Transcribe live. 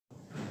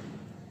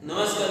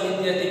નમસ્કાર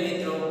વિદ્યાર્થી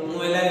મિત્રો, હું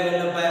વેલારી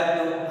વલ્લભભાઈ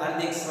આપનું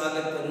હાર્દિક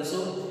સ્વાગત કરું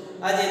છું।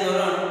 આજે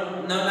ધોરણ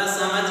 9 ના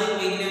સામાજિક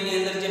વિજ્ઞાનની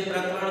અંદર જે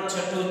પ્રકરણ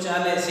 6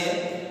 ચાલે છે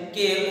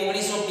કે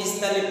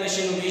 1945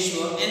 પછીનું વિશ્વ,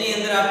 એની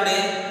અંદર આપણે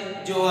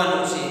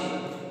જોવાનું છે।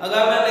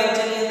 અગાઉના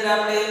લેક્ચરની અંદર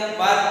આપણે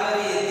વાત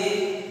કરી હતી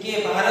કે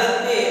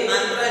ભારતે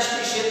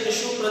આંતરરાષ્ટ્રીય ક્ષેત્રે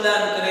શું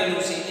પ્રદાન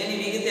કરેલું છે,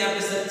 એની વિગતે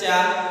આપણે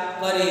ચર્ચા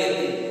કરી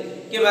હતી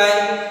કે ભાઈ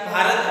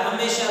ભારત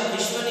હંમેશા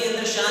વિશ્વની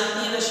અંદર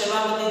શાંતિ અને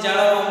સલામતી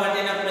જાળવવા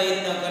માટેના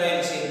પ્રયત્ન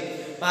કરેલ છે।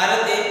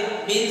 ભારતે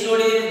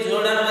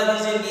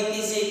જોડાણવાદી જે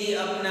નીતિ છે એ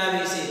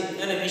અપનાવી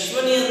છે અને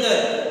વિશ્વની અંદર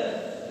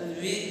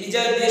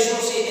બીજા દેશો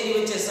છે એની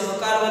વચ્ચે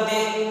સહકાર વધે,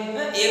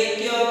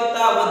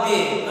 એકતા વધે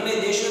અને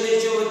દેશો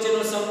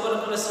વચ્ચેનો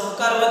સંપર્ક અને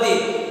સહકાર વધે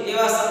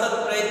એવા સતત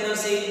પ્રયત્નો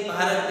છે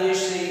ભારત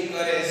દેશ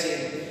કરે છે।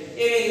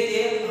 એવી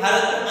રીતે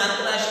ભારત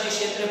આંતરરાષ્ટ્રીય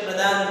ક્ષેત્રે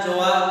પ્રદાન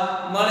જોવા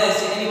મળે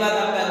છે, એની વાત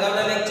આપણે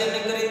અગાઉના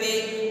લેક્ચરમાં કરી હતી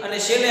અને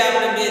છેલ્લે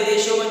આપણે બે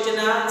દેશો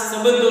વચ્ચેના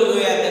સંબંધો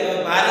જોયા હતા।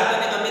 ભારત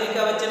અને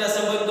અમેરિકા વચ્ચેના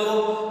સંબંધો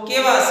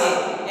કેવા છે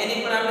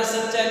એની પણ આપણે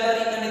ચર્ચા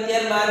કરી અને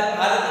ત્યારબાદ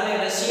ભારત અને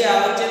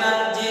રશિયા વચ્ચેના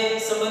જે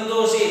સંબંધો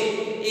છે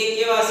એ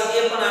કેવા છે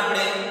એ પણ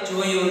આપણે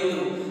જોયું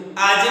હતું।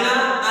 આજના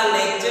આ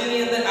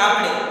લેક્ચરની અંદર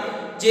આપણે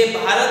જે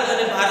ભારત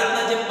અને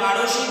ભારતના જે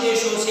પાડોશી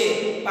દેશો છે,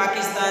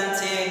 પાકિસ્તાન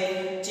છે,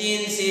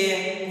 ચીન છે,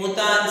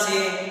 ભૂતાન છે,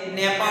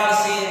 નેપાળ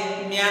છે,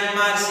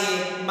 મ્યાનમાર છે,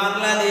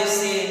 બાંગ્લાદેશ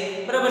છે,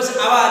 બરાબર છે,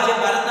 આવા જે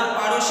ભારતના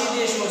પાડોશી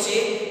દેશો છે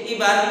એ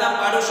ભારતના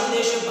પાડોશી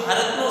દેશો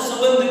ભારતનો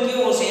સંબંધ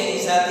કેવો છે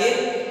એની સાથે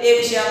એ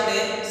વિશે આપણે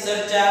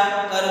ચર્ચા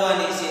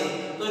કરવાની છે।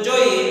 તો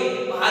જોઈએ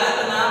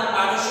ભારતના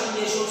પાડોશી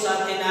દેશો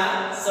સાથેના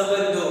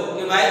સંબંધો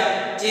કે ભાઈ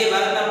જે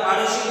ભારતના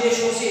પાડોશી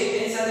દેશો છે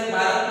તેની સાથે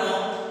ભારતનો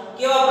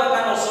કેવા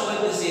પ્રકારનો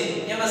સંબંધ છે।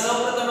 એમાં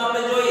સૌપ્રથમ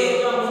આપણે જોઈએ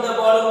તો મુદ્દા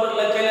બોર્ડ ઉપર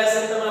લખેલા છે,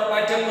 તમારા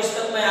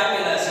પાઠ્યપુસ્તકમાં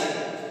આપેલા છે,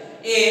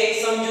 એ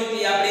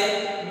સમજૂતી આપણે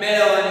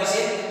મેળવવાની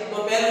છે। તો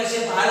પહેલું છે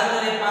ભારત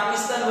અને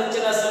પાકિસ્તાન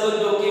વચ્ચેના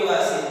સંબંધો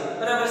કેવા છે,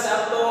 બરાબર છે।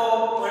 આપ તો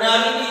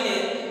ભણાવી નહીં ને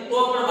તો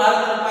પણ ભારત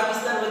અને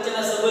પાકિસ્તાન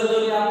વચ્ચેના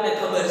સંબંધોની આપણે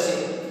ખબર છે।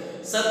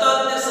 સતત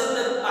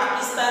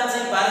પાકિસ્તાન છે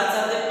ભારત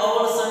સાથે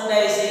અવળ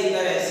સંડાય છે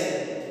કરે છે,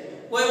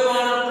 કોઈ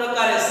પણ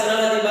પ્રકારે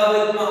સરહદી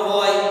બાબતમાં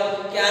હોય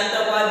કે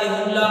આતંકવાદી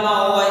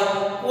હુમલામાં હોય,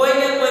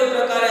 કોઈને કોઈ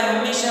પ્રકારે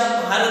હંમેશા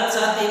ભારત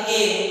સાથે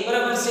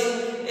બરાબર છે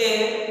એ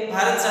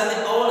ભારત સાથે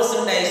અવળ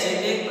સંડાય છે।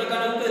 એક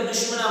પ્રકારનો કે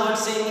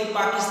દુશ્મનાવટ છે એ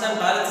પાકિસ્તાન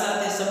ભારત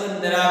સાથે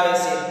સંબંધ ધરાવે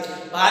છે।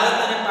 ભારત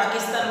અને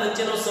પાકિસ્તાન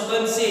વચ્ચેનો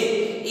સંબંધ છે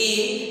એ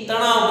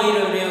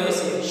તણાવભર્યો રહ્યો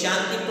છે,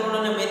 શાંતિપૂર્ણ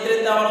અને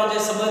મૈત્રીતાવાળો જે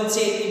સંબંધ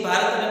છે એ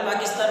ભારત અને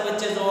પાકિસ્તાન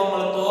વચ્ચે જોવા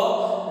મળતો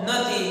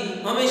નથી।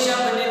 હંમેશા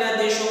બંનેના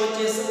દેશો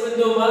વચ્ચે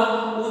સંબંધોમાં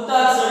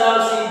ઉતાર ચઢાવ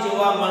છે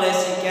જોવા મળે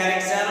છે,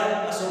 ક્યારેક સારો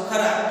પાછો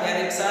ખરાબ,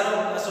 ક્યારેક સારો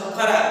પાછો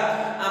ખરાબ।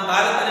 આ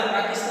ભારત અને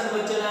પાકિસ્તાન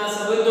વચ્ચેના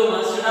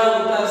સંબંધોમાં ચઢાવ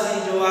ઉતાર છે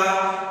જોવા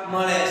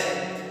મળે છે।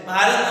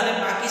 ભારત અને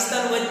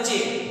પાકિસ્તાન વચ્ચે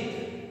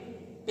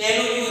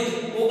પહેલું યુદ્ધ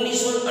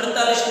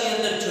 1948 ની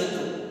અંદર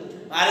થયું।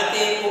 ભારતે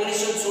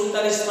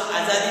 1947 માં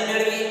આઝાદી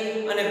મેળવી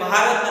અને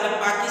ભારત અને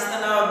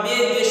પાકિસ્તાન આવા બે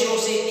દેશો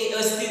છે એ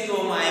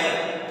અસ્તિત્વમાં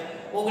આવ્યા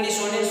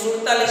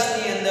 1947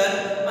 ની અંદર।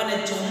 અને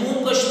જમ્મુ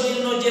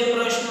કાશ્મીરનો જે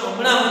પ્રશ્ન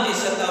હમણાં સુધી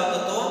સતાવતો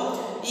હતો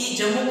એ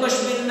જમ્મુ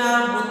કાશ્મીરના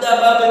મુદ્દા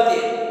બાબતે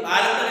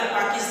ભારત અને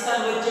પાકિસ્તાન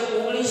વચ્ચે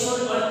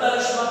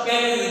 1948 માં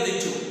પહેલું યુદ્ધ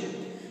થયું,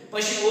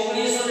 પછી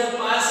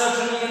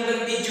 1965 ની અંદર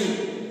બીજું,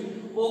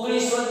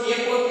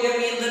 1971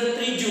 ની અંદર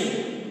ત્રીજું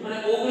અને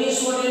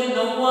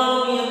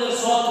 1999 ની અંદર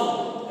ચોથું।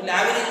 એટલે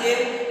આવી રીતે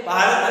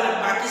ભારત અને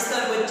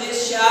પાકિસ્તાન વચ્ચે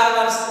 4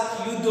 વાર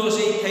યુદ્ધો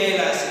છે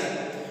થયેલા છે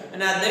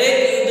અને આ દરેક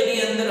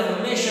યુદ્ધની અંદર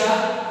હંમેશા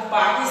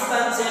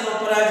પાકિસ્તાન છે એનો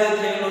પરાજય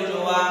થયેલો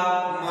જોવા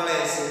મળે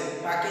છે।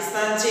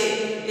 પાકિસ્તાન છે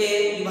એ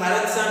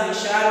ભારત સામે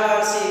 4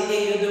 વાર છે એ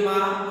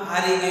યુદ્ધમાં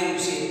હારી ગયું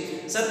છે,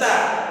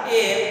 છતાં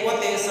એ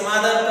પોતે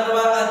સમાધાન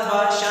કરવા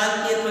અથવા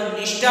શાંતિ અથવા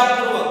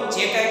નિષ્ઠાપૂર્વક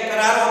જે કાંઈ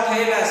કરારો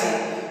થયેલા છે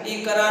એ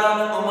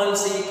કરારોનો અમલ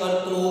છે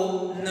કરતો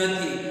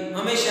નથી।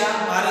 હંમેશા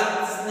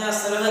ભારતના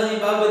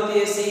સરહદી બાબતે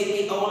છે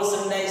એ અવળ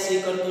સંડાય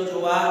છે કરતો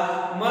જોવા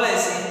મળે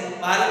છે।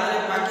 ભારત અને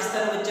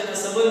પાકિસ્તાન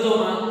વચ્ચેના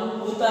સંબંધોમાં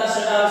ઉતાર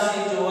ચઢાવ છે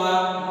જોવા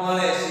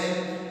મળે છે।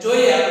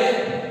 જોઈએ આપણે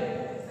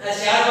આ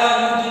 4 વાર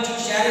યુદ્ધ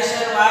થયું,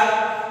 4 વાર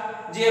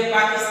જે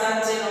પાકિસ્તાન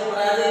છે એનો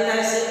પરાજય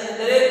થાય છે અને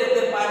દરેક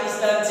વખતે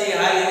પાકિસ્તાન છે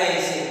હારી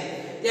જાય છે।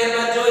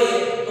 ત્યારબાદ જોઈએ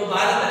તો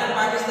ભારત અને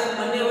પાકિસ્તાન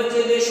બંને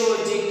વચ્ચે દેશો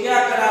વચ્ચે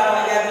કયા કરારો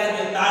યાદ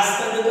રાખજો,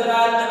 તાશ્કંદ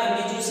કરાર અને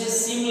બીજું છે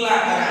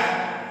સિમલા કરાર।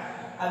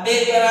 આ બે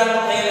કરારો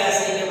થયેલા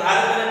છે કે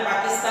ભારત અને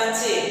પાકિસ્તાન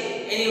છે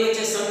એની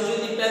વચ્ચે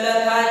સમજૂતી પેદા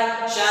થાય,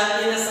 શાંતિ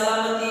અને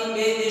સલામતી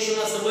બે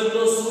દેશોના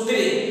સંબંધો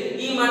સુધરે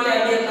એ માટે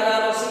આ બે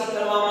કરારો છે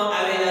કરવામાં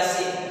આવેલા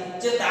છે।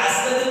 જે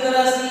તાશ્કંદ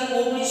કરાર છે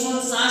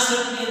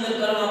 1966 ની અંદર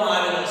કરવામાં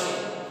આવેલો છે।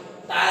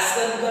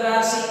 તાશ્કંદ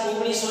કરાર છે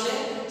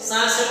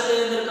 1966 ની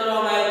અંદર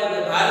કરવામાં આવેલો કે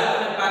ભારત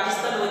અને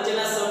પાકિસ્તાન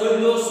વચ્ચેના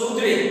સંબંધો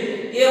સુધરે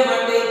એ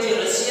માટે જે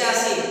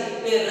રશિયા છે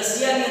એ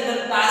રશિયાની અંદર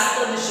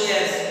તાશ્કંદ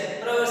શહેર છે,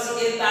 બરાબર છે,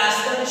 એ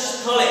તાશ્કંદ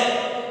સ્થળે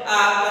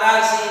આ કરાર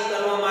છે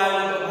કરવામાં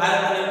આવેલો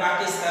ભારત અને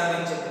પાકિસ્તાન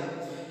વચ્ચે।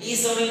 ઈ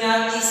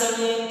સમયે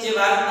જે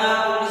ભારતના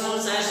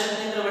 1966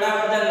 ની અંદર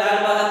વડાપ્રધાન લાલ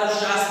બહાદુર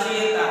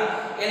શાસ્ત્રી હતા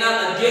એના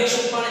અધ્યક્ષ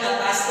પણ આ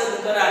તાશ્કંદ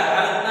કરાર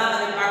ભારતના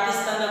અને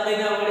પાકિસ્તાનના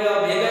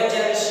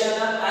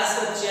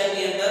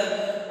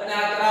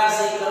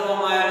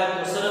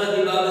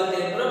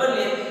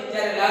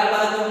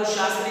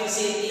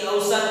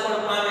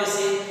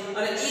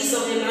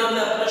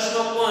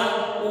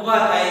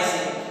થાય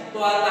છે. તો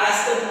આ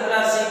તાશ્કંદ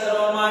કરાર સહી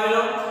કરવામાં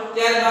આવેલો.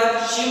 ત્યારબાદ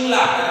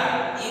શિમલા કરાર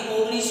એ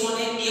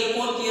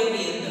 1971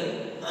 ની અંદર,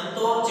 આમ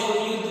તો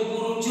જેવું યુદ્ધ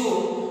પૂરું થયું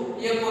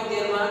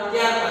 71 માં,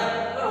 ત્યારબાદ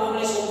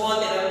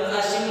 1972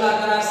 આ શિમલા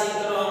કરાર સહી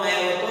કરવામાં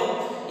આવ્યો હતો.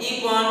 ઈ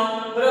પણ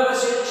બરાબર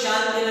છે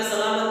શાંતિ અને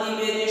સલામતી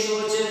બે દેશો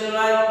વચ્ચે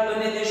જળવાય,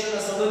 બંને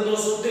દેશોના સંબંધો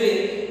સુધરે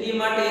એ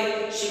માટે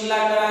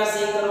શિમલા કરાર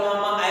સહી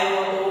કરવામાં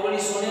આવ્યો હતો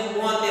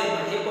 1972 માં,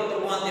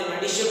 72 માં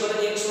ડિસેમ્બર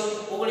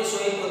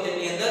 1971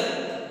 ની અંદર.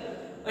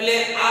 એટલે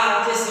આ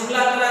જે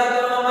શિમલા કરાર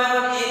કરવામાં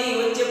આવ્યો એની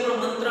વચ્ચે પણ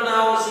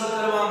મંત્રણાઓ સહી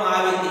કરવામાં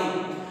આવી હતી.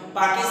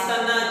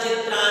 પાકિસ્તાનના જે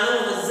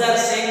 93000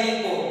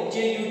 સૈનિકો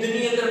જે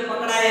યુદ્ધની અંદર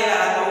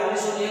પકડાયેલા હતા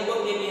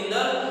 1971 ની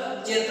અંદર,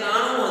 જે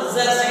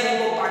 93000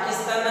 સૈનિકો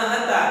પાકિસ્તાનના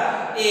હતા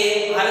એ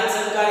ભારત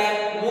સરકારે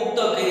મુક્ત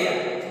કર્યા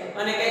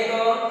અને કંઈક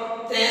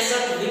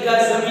 63 વીઘા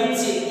જમીન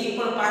છે એ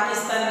પણ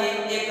પાકિસ્તાનને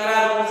એ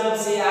કરાર મુજબ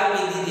છે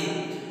આપી દીધી.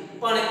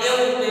 પણ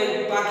એવું કે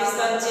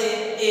પાકિસ્તાન છે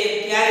એ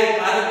ક્યારે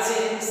ભારત છે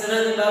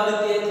સરહદ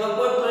બાબતે અથવા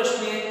કોઈ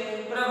પ્રશ્ને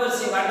બરાબર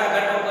છે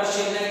વાટાઘાટો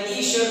કરશે નહીં,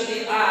 ઈ શરતે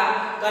આ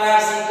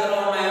કરાર સહી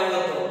કરવામાં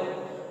આવ્યો હતો.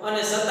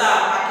 અને છતાં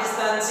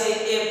પાકિસ્તાન છે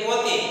એ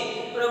પોતે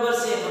બરાબર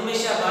છે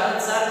હંમેશા ભારત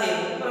સાથે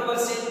બરાબર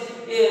છે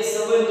એ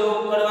સંબંધો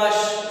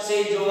કડવાશ છે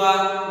જોવા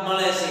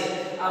મળે છે.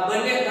 આ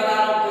બંને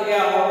કરારો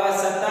કર્યા હોવા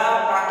છતાં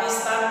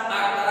પાકિસ્તાન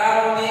આ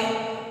કરારોને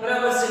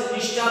બરાબર છે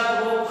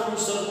નિષ્ઠાપૂર્વક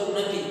અનુસરતું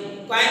નથી.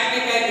 કાંઈક ને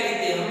કાંઈક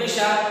રીતે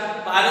હંમેશા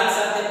ભારત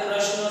સાથે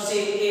પ્રશ્નો છે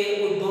એ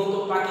ઉદ્ભવતો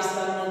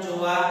પાકિસ્તાનનો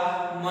જોવા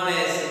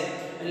મળે છે.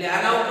 એટલે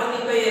આના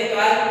ઉપરથી કહીએ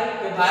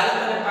કે ભારત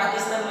અને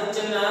પાકિસ્તાન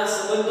વચ્ચેના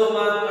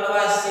સંબંધોમાં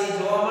કડવાશ છે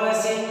જોવા મળે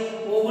છે.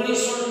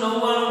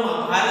 1999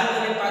 માં ભારત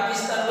અને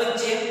પાકિસ્તાન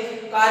વચ્ચે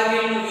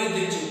કારગિલનું યુદ્ધ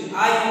થયું.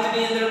 આ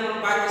યુદ્ધની અંદર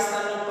પણ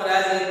પાકિસ્તાનનો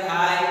પરાજય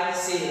થાય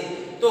છે.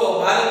 તો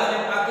ભારત અને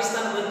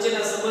પાકિસ્તાન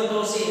વચ્ચેના સંબંધો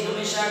છે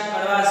હંમેશા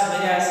કડવાશ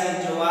ભર્યા છે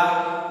જોવા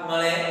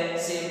મળે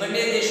છે.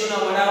 બંને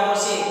દેશોના વડાઓ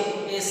છે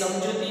એ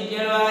સમજૂતી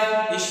કેળવાય,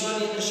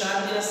 વિશ્વની અંદર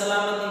શાંતિ અને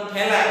સલામતી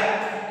ફેલાય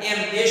એમ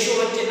દેશો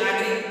વચ્ચે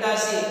નાગરિકતા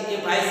છે એ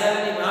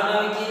ભાઈચારાની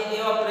ભાવના વિકસે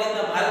એવા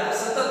પ્રયત્ન ભારતે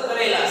સતત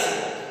કરેલા છે.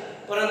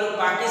 પરંતુ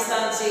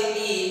પાકિસ્તાન છે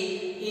એ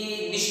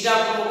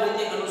નિષ્ઠાપૂર્વક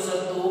રીતે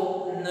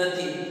અનુસરતું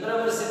નથી.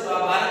 બરાબર છે. તો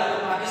આ ભારત અને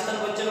પાકિસ્તાન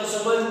વચ્ચેનો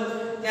સંબંધ.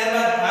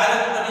 ત્યારબાદ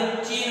ભારત અને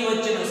ચીન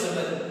વચ્ચેનો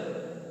સંબંધ.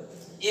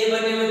 એ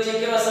બંને વચ્ચે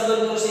કેવા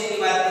સંબંધો છે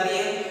એની વાત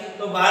કરીએ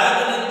તો ભારત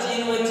અને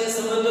ચીન વચ્ચે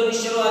સંબંધોની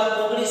શરૂઆત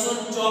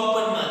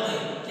 1954 માં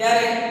થઈ.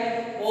 ત્યારે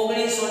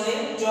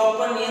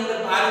 1954 ની અંદર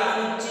ભારત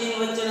અને ચીન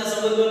વચ્ચેના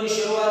સંબંધોની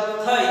શરૂઆત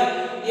થઈ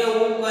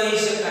એવું કહી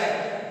શકાય.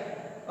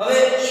 હવે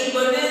ઈ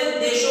બંને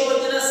દેશો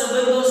વચ્ચેના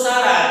સંબંધો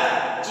સારા હતા.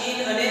 ચીન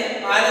અને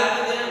ભારત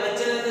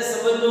વચ્ચેના જે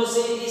સંબંધો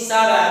છે એ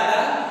સારા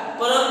હતા.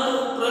 પરંતુ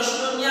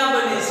પ્રશ્ન ક્યાં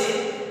બને છે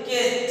કે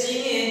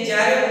ચીને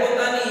જ્યારે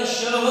પોતાની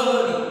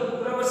સરહદોની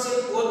બરાબર છે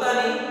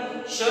પોતાની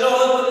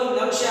સરહદોની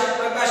નકશા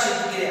પ્રકાશિત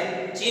કર્યા,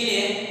 ચીને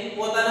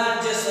પોતાના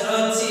જે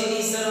સરહદ છે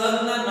એ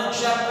સરહદના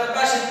નકશા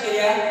પ્રકાશિત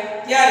કર્યા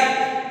ત્યારે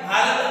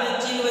ભારત અને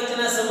ચીન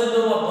વચ્ચેના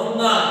સંબંધોમાં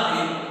ભંગાણ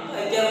થયું.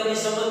 અત્યાર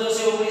સુધી સંબંધો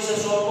છે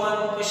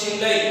 1954 પછી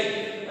લઈ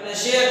અને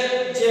શેર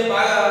જે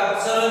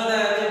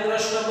સરહદના જે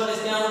પ્રશ્ન બને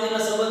ત્યાં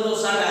સુધીના સંબંધો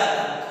સારા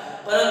હતા.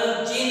 પરંતુ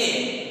ચીને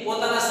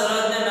પોતાના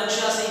સરહદના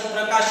નકશા છે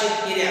પ્રકાશિત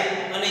કર્યા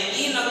અને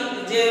એ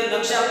જે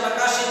નકશા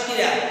પ્રકાશિત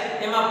કર્યા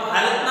એમાં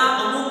ભારતના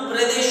અમુક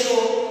પ્રદેશો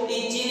એ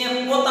ચીને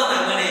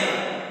પોતાના ગણ્યા.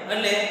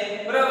 એટલે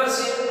બરાબર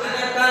છે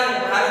આના કારણે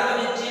ભારત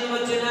અને ચીન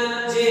વચ્ચેના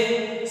જે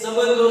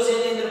સંબંધો છે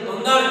એની અંદર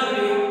ભંગાણ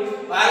થયું.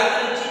 ભારત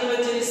અને ચીન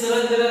વચ્ચેની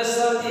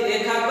સરહદી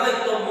રેખા કઈ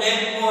તો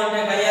મેકમોહન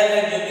રેખા યાદ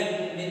રાખજો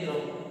મિત્રો.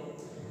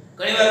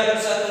 ઘણીવાર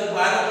પૂછાતું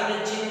ભારત અને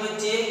ચીન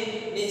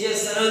વચ્ચેની જે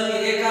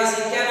સરહદી રેખા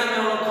છે ક્યાં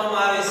નામે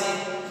ઓળખવામાં આવે છે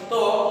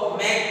તો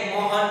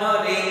મેકમોહન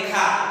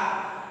રેખા.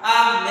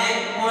 આ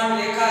મેકમોહન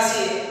રેખા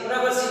છે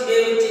બરાબર છે બે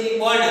વચ્ચેની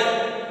બોર્ડર.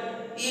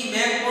 ઈ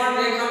મેકમોહન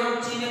રેખાનો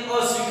ચીને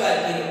અસ્વીકાર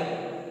કર્યો.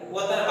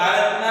 પોતાના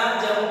ભારતના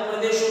જે અમુક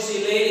પ્રદેશો છે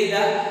લઈ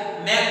લીધા,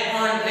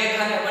 મેકમોહન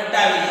રેખાને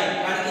વટાવી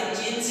દીધા. કારણ કે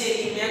ચીન છે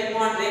એ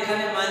મેકમોહન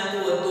રેખાને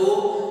માનતું હતું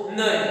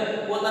નહીં.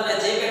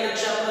 પોતાના જે કે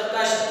નકશા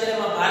પ્રકાશિત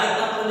કર્યામાં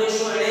ભારતના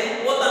પ્રદેશો એને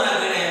પોતાના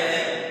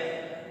ગણ્યા.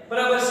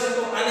 બરાબર છે.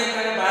 તો આને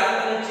કારણે ભારત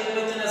અને ચીન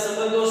વચ્ચેના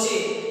સંબંધો છે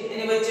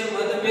એની વચ્ચે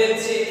મતભેદ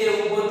છે એ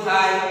ઊભો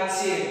થાય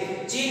છે.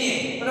 ચીને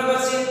બરાબર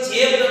છે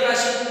જે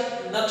પ્રકાશિત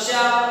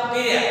નકશા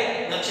કર્યા,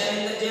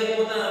 નકશાની અંદર જે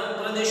પોતાના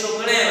પ્રદેશો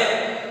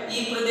ગણ્યા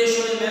ઈ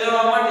પ્રદેશોને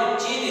મેળવવા માટે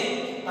ચીને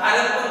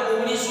ભારત પર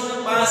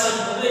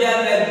 1962 બધું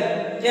યાદ રાખજો.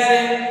 ત્યારે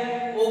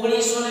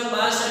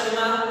 1962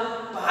 માં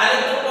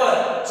ભારત પર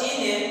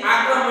ચીને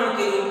આક્રમણ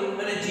કર્યું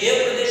અને જે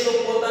પ્રદેશો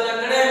પોતાના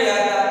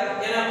ગણાવ્યા હતા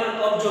તેના પર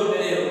કબજો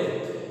મેળવ્યો.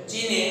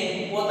 ચીને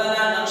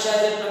પોતાના નકશા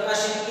જે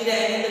પ્રકાશિત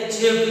કર્યા એની અંદર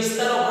જે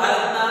વિસ્તારો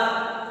ભારતના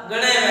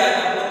ગણાવ્યા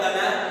હતા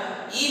પોતાના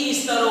ઈ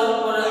વિસ્તારો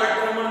ઉપર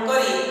આક્રમણ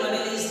કરી અને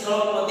એ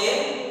સ્થળો પોતે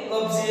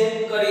કબજે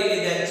કરી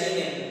લીધા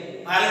ચીને.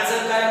 ભારત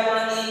સરકારે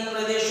પણ ઈ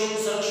પ્રદેશો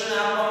સંરક્ષણ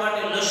આપવા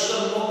માટે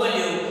લશ્કર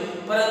મોકલ્યું,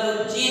 પરંતુ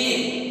ચીને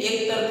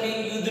એકતરફી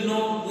યુદ્ધનો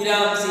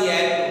વિરામ છે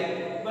આપ્યો.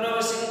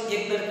 બરાબર છે.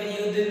 એકતરફી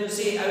યુદ્ધનો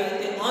છે આવી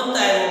રીતે અંત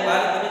આવ્યો.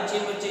 ભારત અને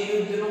ચીન વચ્ચે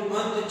યુદ્ધનો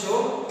અંત થયો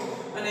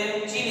અને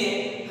ચીને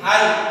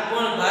હાલ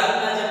પણ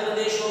ભારતના જે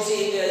પ્રદેશો છે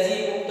એ હજી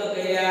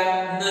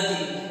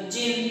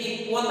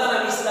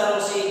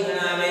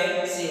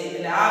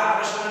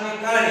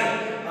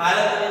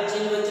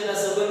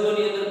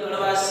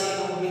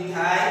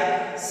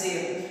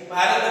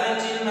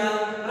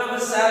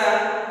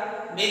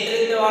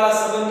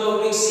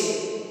વિકસે,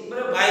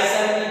 બરાબર,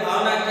 ભાઈચારાની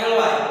ભાવના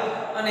કેળવાય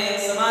અને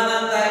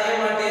સમાધાન થાય એ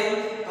માટે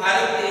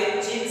ભારતે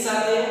ચીન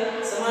સાથે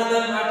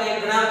સમાધાન માટે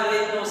ઘણા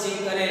પ્રયત્નો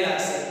કરેલા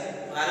છે.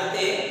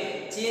 ભારતે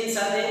ચીન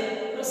સાથે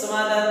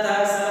સમાધાન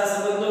થાય, સારા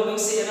સંબંધો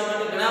વિકસે એના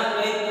માટે ઘણા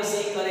પ્રયત્નો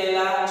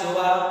કરેલા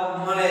જોવા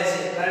મળે છે.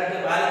 કારણ કે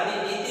ભારતની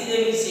નીતિ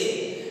જેવી છે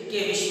કે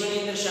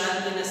વિશ્વની અંદર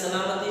શાંતિ અને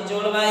સલામતી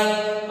જળવાય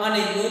અને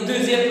યુદ્ધ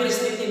જે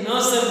પરિસ્થિતિ ન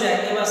સર્જાય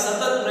એવા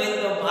સતત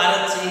પ્રયત્નો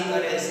ભારત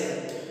કરે છે.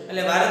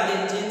 એટલે ભારતે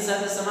ચીન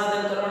સાથે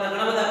સમાધાન કરવાના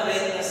ઘણા બધા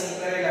પ્રયત્નો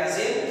કરેલા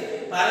છે.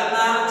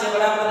 ભારતના જે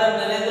વડાપ્રધાન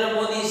નરેન્દ્ર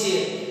મોદી છે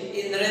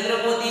એ નરેન્દ્ર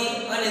મોદી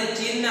અને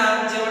ચીનના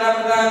જે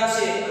વડાપ્રધાન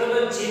છે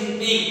બરાબર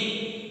જિનપિંગ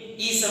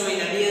ઈ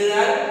સમયના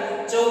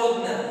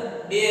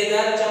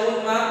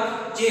 2014 માં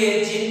જે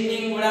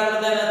જિનપિંગ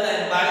વડાપ્રધાન હતા,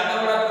 ભારતના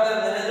વડાપ્રધાન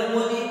નરેન્દ્ર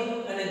મોદી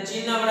અને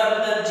ચીનના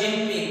વડાપ્રધાન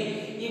જિનપિંગ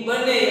ઈ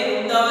બંને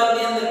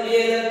અમદાવાદની અંદર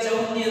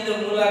 2014 ની અંદર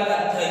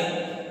મુલાકાત થઈ.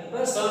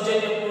 બસ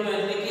સૌજન્યપૂર્ણ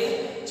એટલે કે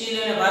ચીન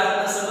અને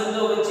ભારતના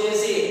સંબંધો વચ્ચે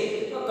છે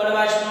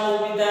કડવાશ ન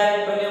ઊભી થાય,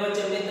 બંને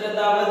વચ્ચે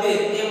મિત્રતા વધે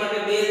તે માટે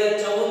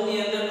 2014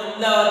 ની અંદર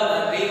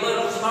અમદાવાદમાં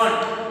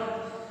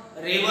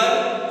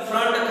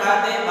રિવરફ્રન્ટ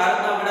ખાતે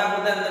ભારતના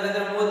વડાપ્રધાન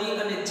નરેન્દ્ર મોદી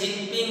અને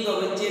જિનપિંગ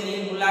વચ્ચેની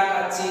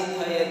મુલાકાત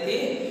થઈ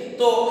હતી.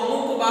 તો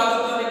અમુક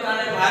બાબતોને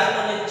કારણે ભારત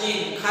અને ચીન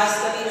ખાસ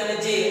કરીને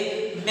જે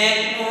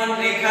મેકમોહન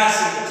રેખા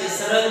છે, જે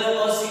સરહદનો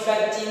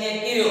અસ્વીકાર ચીને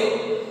કર્યો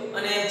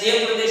અને જે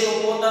પ્રદેશો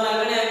પોતાના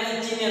ગણ્યા એ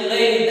ચીને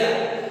લઈ લીધા,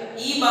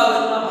 ઈ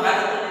બાબતમાં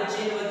ભારત અને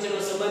ચીન વચ્ચેનો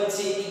સંબંધ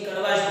છે ઈ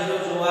કડવાશ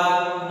ભર્યો જોવા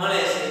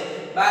મળે છે.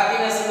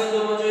 બાકીના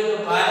સંબંધોમાં જોઈએ તો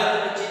ભારત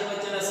અને ચીન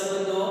વચ્ચેના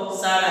સંબંધો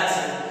સારા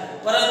છે.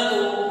 પરંતુ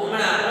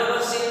હમણાં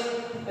બરાબર છે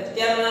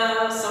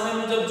અત્યારના સમય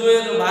મુજબ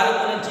જોઈએ તો ભારત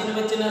અને ચીન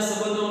વચ્ચેના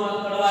સંબંધોમાં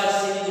કડવાશ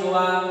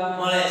જોવા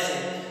મળે છે.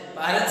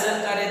 ભારત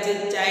સરકારે જે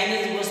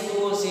ચાઇનીઝ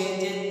વસ્તુઓ છે,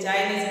 જે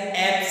ચાઇનીઝ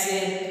એપ છે,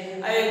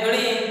 આવી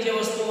ઘણી જે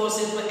વસ્તુઓ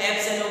છે તો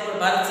એપ્સ એના ઉપર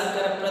ભારત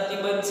સરકારે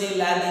પ્રતિબંધ છે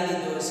લાદી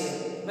દીધો છે.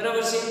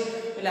 બરાબર છે.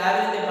 એટલે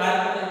આવી રીતે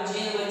ભારત અને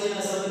ચીન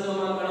વચ્ચેના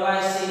સંબંધોમાં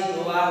કડવાશ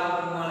જોવા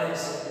મળે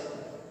છે.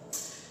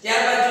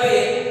 ત્યારબાદ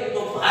જોઈએ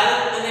તો ભારત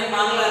અને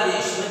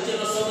બાંગ્લાદેશ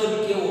વચ્ચેનો સંબંધ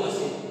કેવો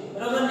છે.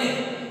 બરાબર ને?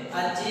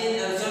 આ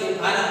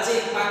ભારત છે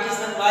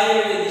પાકિસ્તાન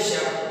વાયવ્ય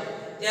દિશામાં,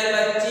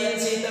 ત્યારબાદ ચીન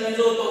છે તમે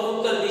જો તો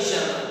ઉત્તર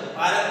દિશામાં.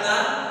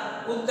 ભારતના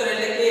ઉત્તર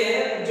એટલે કે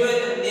જોઈએ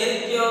તો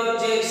નૈઋત્ય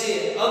જે છે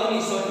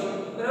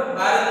બરાબર,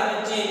 ભારત અને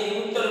ચીન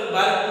ઉત્તર,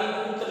 ભારતની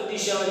ઉત્તર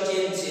દિશામાં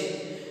ચીન છે.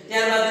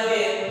 ત્યારબાદ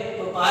જોઈએ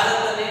તો ભારત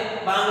અને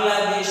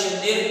બાંગ્લાદેશ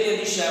નૈઋત્ય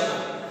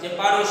દિશામાં, જે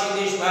પાડોશી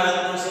દેશ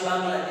ભારતનો છે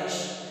બાંગ્લાદેશ.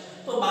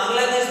 તો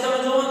બાંગ્લાદેશ તમે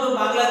જોવો તો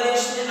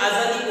બાંગ્લાદેશને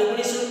આઝાદી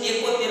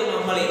 1971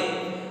 માં મળી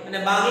અને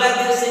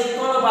બાંગ્લાદેશ એ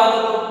કોનો ભાગ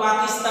હતો?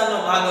 પાકિસ્તાનનો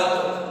ભાગ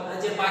હતો. આ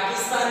જે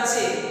પાકિસ્તાન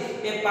છે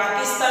એ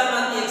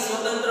પાકિસ્તાનમાંથી એક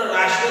સ્વતંત્ર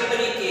રાષ્ટ્ર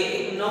તરીકે, એક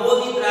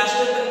નવોદિત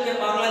રાષ્ટ્ર તરીકે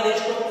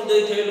બાંગ્લાદેશનો ઉદય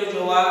થયેલો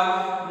જોવા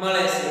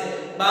મળે છે.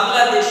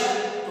 બાંગ્લાદેશ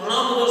ઘણો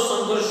બધો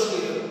સંઘર્ષ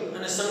કર્યો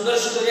અને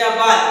સંઘર્ષ કર્યા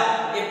બાદ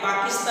એ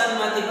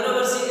પાકિસ્તાનમાંથી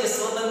બરાબર છે એ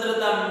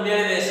સ્વતંત્રતા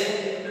મેળવે છે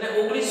અને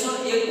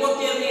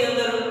 1971 ની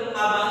અંદર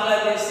આ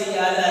બાંગ્લાદેશ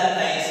આઝાદ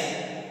થાય છે.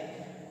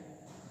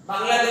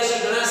 બાંગ્લાદેશે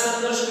ઘણા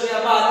સંઘર્ષ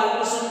કર્યા બાદ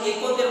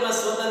 1971 માં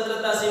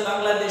સ્વતંત્રતા છે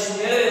બાંગ્લાદેશ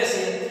મેળવે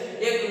છે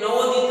એક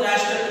નવોદિત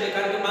રાષ્ટ્ર તરીકે.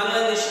 કારણ કે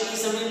બાંગ્લાદેશ એ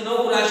સમયે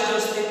નવું રાષ્ટ્ર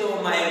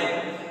અસ્તિત્વમાં આવ્યું,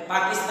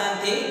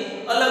 પાકિસ્તાનથી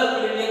અલગ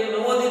પડીને એક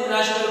નવોદિત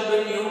રાષ્ટ્ર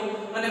બન્યું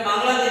અને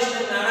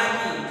બાંગ્લાદેશને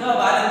નાણાકીય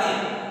ભારતે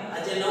આ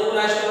જે નવું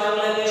રાષ્ટ્ર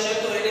બાંગ્લાદેશ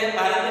હતો એને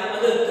ભારતે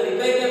મદદ કરી.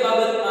 કઈ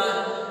બાબતમાં?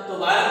 તો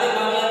ભારતે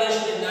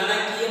બાંગ્લાદેશને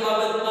નાણાકીય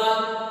બાબતમાં,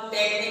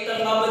 ટેકનિકલ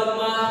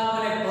બાબતમાં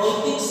અને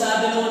ભૌતિક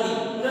સાધનોની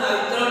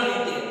આવી ત્રણ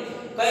રીતે.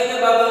 કઈ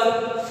બાબત?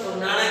 તો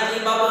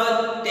નાણાકીય બાબત,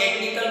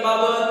 ટેકનિકલ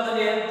બાબત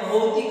અને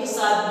ભૌતિક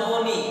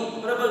સાધનોની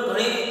બરાબર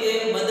ઘણી રીતે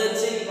મદદ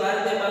છે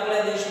ભારતે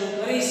બાંગ્લાદેશને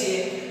કરી છે.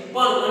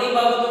 પણ ઘણી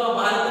બાબતોમાં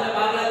ભારત અને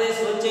બાંગ્લાદેશ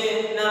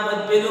વચ્ચેના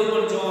મતભેદો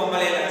પણ જોવા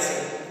મળેલા છે.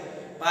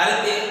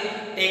 ભારતે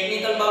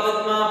ટેકનિકલ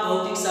બાબતમાં,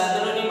 ભૌતિક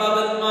સાધનોની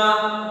બાબતમાં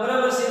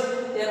બરાબર છે,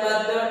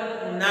 ત્યારબાદ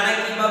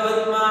નાણાકીય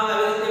બાબતમાં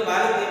આવી રીતે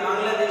ભારતે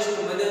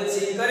બાંગ્લાદેશની મદદ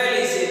છે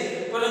કરેલી છે.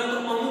 પરંતુ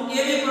અમુક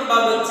એવી પણ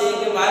બાબત છે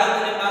કે ભારત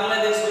અને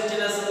બાંગ્લાદેશ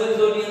વચ્ચેના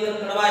સંબંધોની અંદર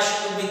કડવાશ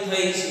ઊભી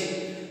થઈ છે.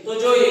 તો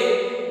જોઈએ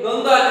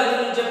ગંગા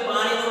નદીનું જે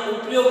પાણીનો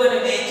ઉપયોગ અને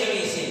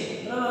વહેંચણી છે.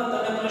 બરાબર,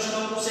 તમને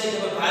પ્રશ્ન પૂછાય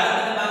કે ભારત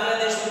અને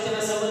બાંગ્લાદેશ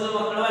વચ્ચેના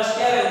સંબંધોમાં કડવાશ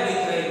ક્યારે ઊભી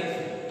થઈ?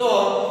 તો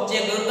જે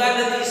ગંગા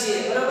નદી છે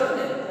બરાબર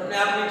ને, તમને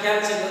આપને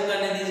ખ્યાલ છે ગંગા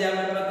નદી જે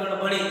આપણે પ્રકરણ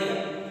ભણી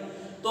ગયા.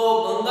 તો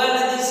ગંગા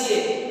નદી છે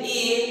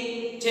ઈ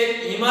જે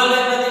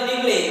હિમાલયમાંથી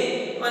નીકળી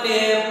અને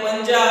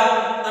પંજાબ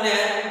અને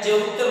જે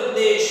ઉત્તર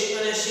પ્રદેશ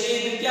અને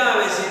સીધ ક્યાં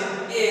આવે છે?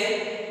 એ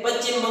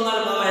પશ્ચિમ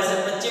બંગાળમાં આવે છે.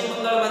 પશ્ચિમ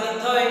બંગાળમાંથી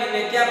થઈને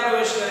ક્યાં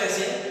પ્રવેશ કરે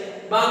છે?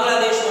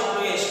 બાંગ્લાદેશમાં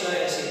પ્રવેશ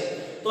કરે છે.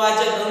 તો આ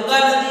જે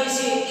ગંગા નદી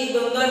છે એ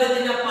ગંગા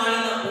નદીના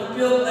પાણીના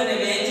ઉપયોગ અને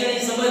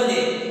વહેંચણી સંબંધે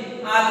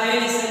આ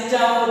થયેલી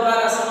ચર્ચાઓ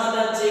દ્વારા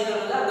સમાધાન છે કે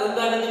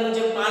ગંગા નદીનું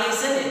જે પાણી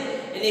છે ને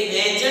એની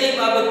વહેંચણી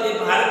બાબતે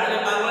ભારત અને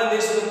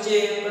બાંગ્લાદેશ વચ્ચે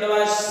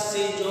કડવાશ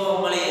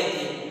જોવા મળી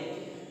હતી.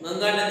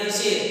 ગંગા નદી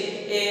છે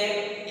એ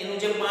એનું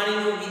જે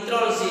પાણીનું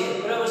વિતરણ છે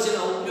બરાબર છે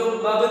એના ઉપયોગ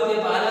બાબતે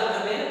ભારત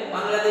અને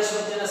બાંગ્લાદેશ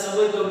વચ્ચેના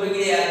સંબંધો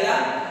બગડ્યા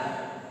હતા.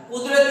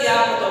 કુદરતી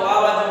આફતો,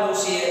 વાવાઝોડું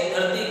છે,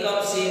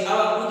 ધરતીકંપ છે,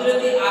 આવા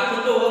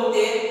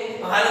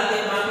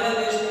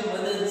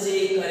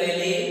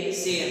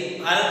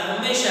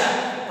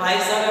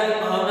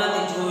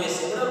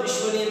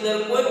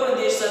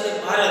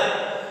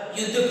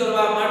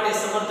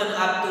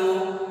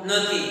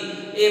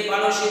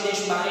પાડોશી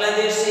દેશ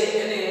બાંગ્લાદેશ છે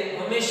એને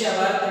હંમેશા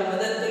ભારતે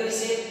મદદ કરી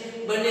છે.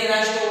 બંને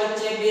રાષ્ટ્રો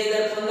વચ્ચે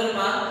 2015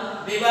 માં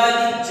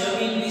વિવાદિત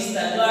જમીન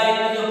વિસ્તાર જો આ એક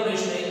બીજો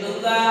પ્રશ્ન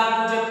ગંગા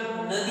મુજબ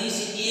નદી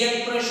છે એક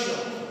પ્રશ્ન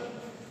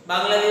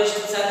બાંગ્લાદેશ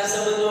સાથે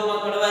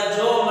સંબંધોમાં કડવા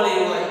જોવા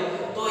મળી હોય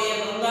તો એ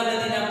ગંગા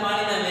નદીના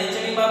પાણીના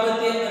વહેંચણી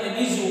બાબતે અને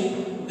બીજું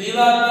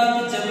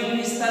વિવાદિત જમીન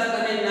વિસ્તાર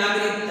અને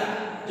નાગરિકતા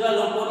જો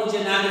લોકોની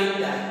જે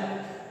નાગરિકતા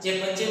જે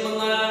પશ્ચિમ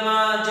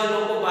બંગાળમાં જે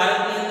લોકો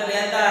ભારતની અંદર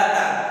રહેતા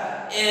હતા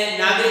એ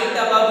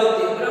નાગરિકતા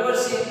બાબતે બરાબર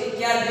છે કે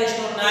કયા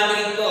દેશનો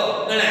નાગરિક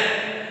ગણાય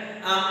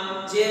આમ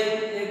જે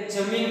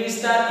જમીન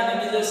વિસ્તાર અને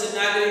બીજો છે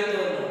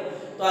નાગરિકત્વનો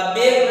તો આ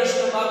બે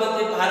પ્રશ્નો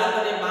બાબતે ભારત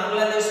અને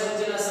બાંગ્લાદેશ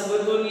વચ્ચેના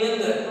સંબંધોની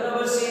અંદર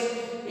બરાબર છે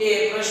એ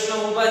પ્રશ્નો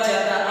ઊભા છે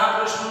આ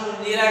પ્રશ્નોનું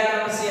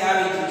નિરાકરણ છે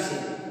આવી ગયું છે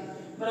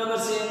બરાબર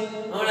છે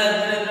હમણાં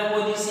નરેન્દ્ર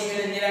મોદી છે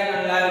એને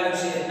નિરાકરણ લાવેલું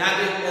છે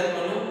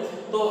નાગરિકત્વનું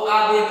તો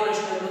આ બે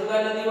પ્રશ્નો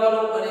ગંગા નદી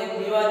વાળો અને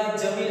વિવાદિત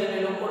જમીન અને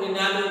લોકોની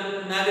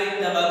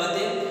નાગરિકતા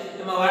બાબતે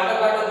એમાં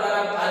વાટાઘાટો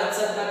દ્વારા ભારત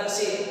સરકાર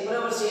છે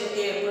બરાબર છે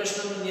એ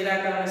પ્રશ્નોનું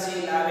નિરાકરણ છે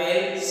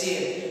લાવેલ છે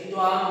તો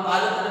આમ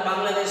ભારત અને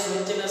બાંગ્લાદેશ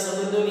વચ્ચેના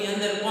સંબંધોની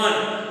અંદર પણ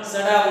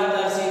ચડાવ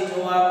ઉતાર છે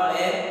જોવા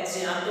મળે છે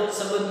આમ તો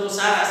સંબંધો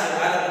સારા છે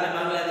ભારત અને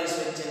બાંગ્લાદેશ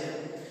વચ્ચેના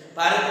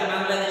ભારતે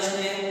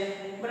બાંગ્લાદેશને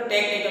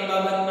ટેકનિકલ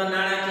બાબતમાં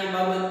નાણાકીય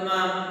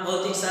બાબતમાં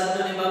ભૌતિક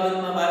સાધનોની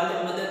બાબતમાં ભારતે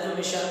મદદ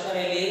હંમેશા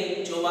કરેલી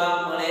જોવા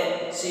મળે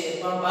છે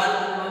પણ ભારત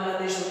અને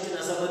બાંગ્લાદેશ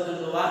વચ્ચેના સંબંધો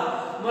જોવા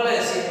મળે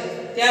છે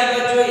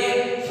ત્યારબાદ જોઈએ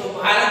તો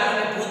ભારત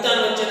અને ભૂતાન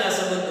વચ્ચેના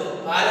સંબંધો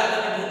ભારત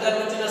અને ભૂતાન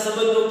વચ્ચેના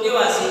સંબંધો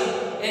કેવા છે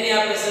એની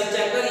આપણે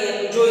ચર્ચા કરીએ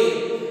તો જોઈએ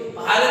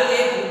ભારતે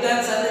ભૂતાન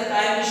સાથે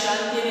કાયમી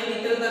શાંતિ અને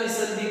મિત્રતાની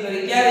સંધિ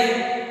કરી ક્યારે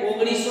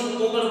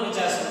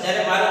 1949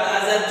 જ્યારે ભારત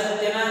આઝાદ થયું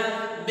તેના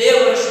 2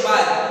 વર્ષ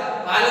બાદ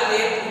ભારતે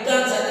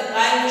ભૂતાન સાથે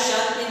કાયમી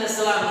શાંતિ અને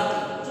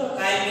સલામતી જો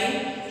કાયમી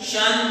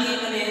શાંતિ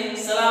અને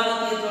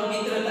સલામતી અથવા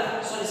મિત્રતા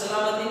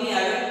સલામતી નહીં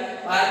આવે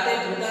ભારતે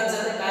ભૂતાન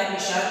સાથે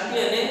કાયમી શાંતિ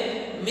અને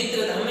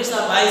મિત્રતા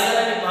હંમેશા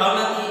ભાઈચારાની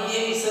ભાવનાથી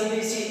એવી સંધિ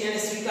છે એને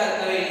સ્વીકાર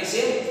કરેલી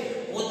છે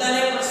પોતાને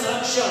પણ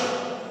સંરક્ષણ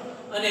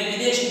અને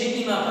વિદેશ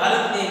નીતિમાં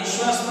ભારતને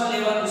વિશ્વાસમાં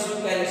લેવાનું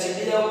સ્વીકાર્યું છે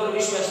બીજા ઉપર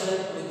વિશ્વાસ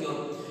નથી મૂક્યો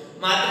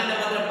માત્ર ને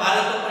માત્ર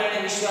ભારત ઉપર એને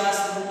વિશ્વાસ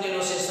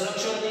મૂકેલો છે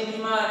સંરક્ષણ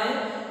નીતિમાં અને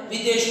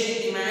વિદેશ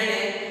નીતિમાં એને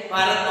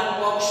ભારતનો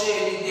પક્ષ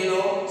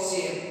લીધેલો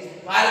છે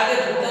ભારતે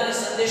ભૂતાનને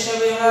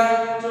સંદેશાવ્યવહાર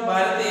જો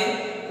ભારતે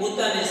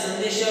ભૂતાનને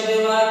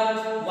સંદેશાવ્યવહાર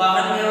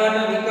વાહન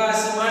વ્યવહારના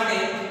વિકાસ માટે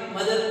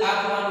મદદ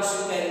આપવાનું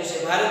સ્વીકાર્યું છે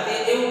ભારતે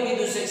એવું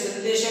કીધું છે કે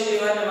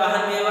સંદેશાવ્યવહાર અને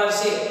વાહન વ્યવહાર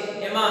છે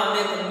એમાં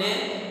અમે તમને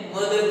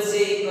મદદ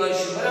છે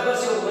કરશું બરાબર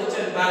છે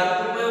વચન ભારત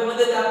પર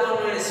મદદ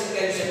આપવાનું એને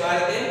સ્વીકાર્યું છે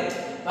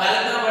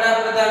ભારતના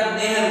વડાપ્રધાન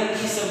નહેરુ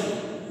ઈ સમય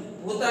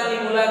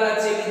ભૂતાનની મુલાકાત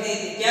છે લીધી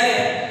હતી ક્યારે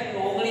તો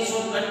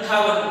 1958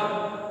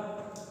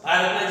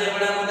 ભારતના જે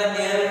વડાપ્રધાન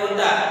નહેરુ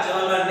હતા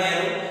જવાહરલાલ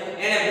નહેરુ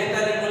એને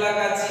ભૂતાનની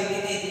મુલાકાત છે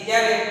લીધી હતી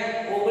ક્યારે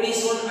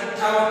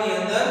 1958 ની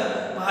અંદર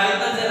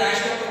ભારતના જે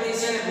રાષ્ટ્રપતિ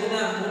છે એને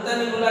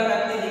ભૂતાનની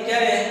મુલાકાત લીધી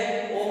ક્યારે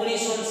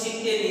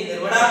 1970 ની અંદર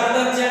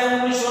વડાપ્રધાન છે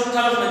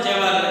 1958 માં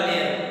જવાહરલાલ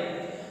નહેરુ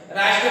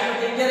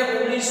રાષ્ટ્રપતિ ક્યારે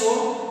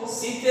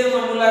 1970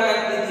 માં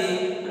મુલાકાત લીધી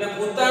અને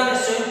ભૂતાનને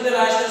સંયુક્ત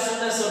રાષ્ટ્ર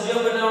સંઘના સભ્ય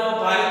બનાવવામાં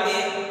ભારતે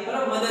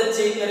મદદ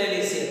છે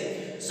કરેલી છે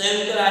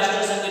સંયુક્ત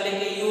રાષ્ટ્ર સંઘ એટલે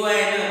કે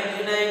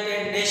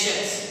યુનાઇટેડ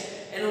નેશન્સ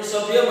એનું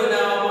સભ્ય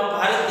બનાવવામાં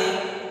ભારતે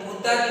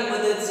ભૂતાનની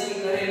મદદ છે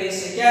કરેલી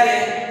છે ક્યારે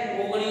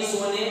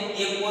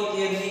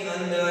 1971 ની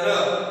અંદર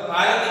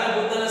ભારત અને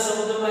ભૂતાનના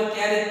સંબંધોમાં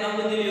ક્યારેય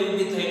તંગદિલી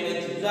ઊભી થઈ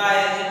નથી જો આ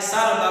એક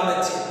સારો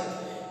બાબત છે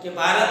કે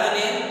ભારત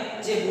અને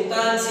જે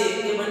ભૂતાન છે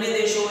એ બંને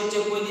દેશો વચ્ચે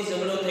કોઈ દી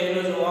ઝઘડો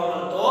થયેલો જોવા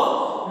મળતો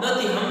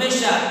નથી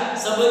હંમેશા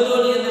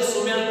સંબંધોની અંદર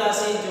સુમેળતા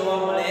છે જોવા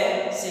મળે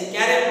છે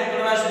ક્યારે પણ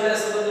પ્રવાસ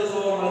ભર્યા સંબંધો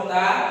જોવા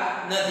મળતા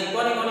નથી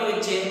કોની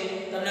વચ્ચે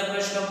તમને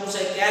પ્રશ્ન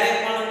પૂછાય ક્યારે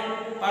પણ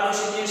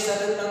પાડોશી દેશ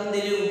સાથે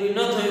તંગદિલી ઊભી ન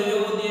થયો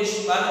એવો દેશ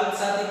ભારત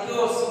સાથે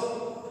કયો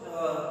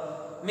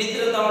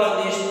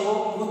મિત્રતાવાળો દેશ તો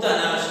ભૂતાન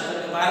આવશે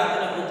એટલે ભારત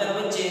અને ભૂતાન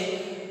વચ્ચે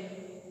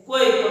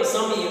કોઈ પણ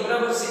સમયે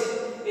બરાબર છે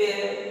એ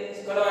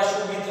કડવાશ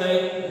ઊભી થઈ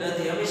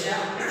નથી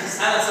હંમેશા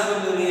સારા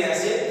સંબંધો રહ્યા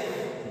છે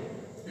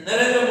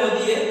નરેન્દ્ર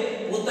મોદીએ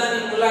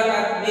ભૂતાનની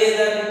મુલાકાત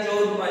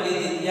 2014 માં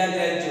લીધી યાદ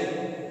રાખજો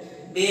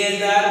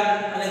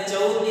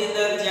 2014 ની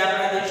અંદર જે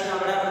આપણા દેશના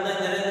વડાપ્રધાન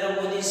નરેન્દ્ર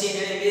મોદી છે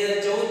એને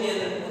 2014 ની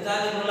અંદર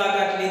ભૂતાનની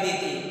મુલાકાત લીધી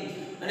હતી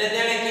અને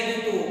તેણે કીધું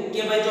હતું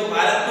કે ભાઈ જો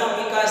ભારતનો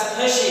વિકાસ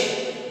થશે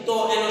તો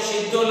એનો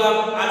સીધો લાભ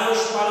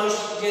આડોશ પાડોશ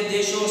જે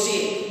દેશો છે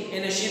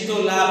એને સીધો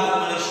લાભ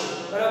મળશે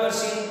બરાબર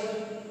છે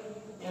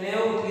એને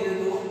એવું કીધું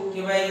હતું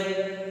કે ભાઈ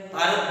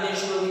ભારત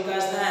દેશનો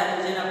વિકાસ થાય તો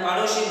જેના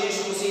પાડોશી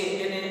દેશો છે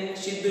એને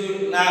સીધો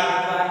લાભ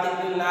અથવા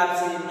આર્થિક લાભ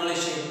છે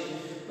મળશે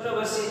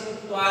બરાબર છે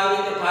તો આ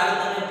રીતે ભારત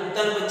અને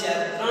ભૂતાન વચ્ચે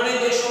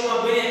ત્રણેય દેશોમાં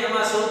ભણે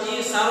એમાં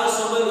સૌથી સારો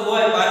સંબંધ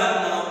હોય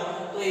ભારતનો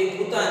તો એ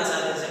ભૂતાન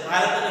સાથે છે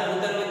ભારત અને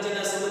ભૂતાન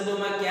વચ્ચેના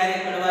સંબંધોમાં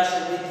ક્યારેય કડવાશ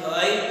ઊભી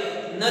થઈ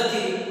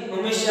નથી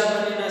હંમેશા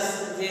બંનેના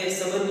જે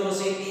સંબંધો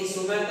છે એ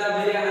સુમેળતા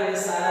ભર્યા અને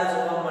સારા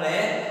જોવા મળે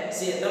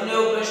છે તમને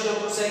એવો પ્રશ્ન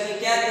પૂછાય કે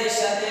કયા દેશ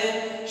સાથે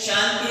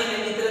શાંતિ અને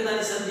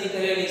મિત્રતાની સંધિ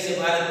કરેલી છે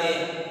ભારતે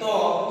તો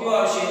કયો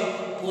આવશે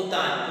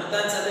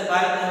ભૂતાન સાથે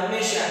ભારતે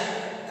હંમેશા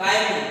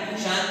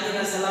કાયમી શાંતિ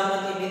અને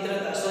સલામતી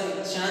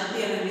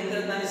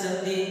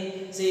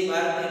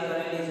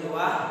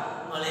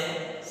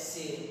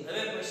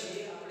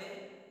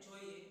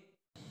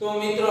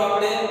મિત્રો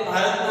આપણે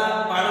ભારતના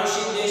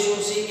પાડોશી દેશો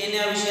છે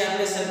એના વિશે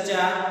આપણે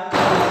ચર્ચા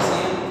કરીએ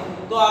છીએ.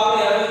 તો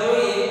આપણે હવે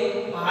જોઈએ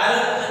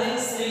ભારત અને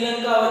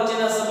શ્રીલંકા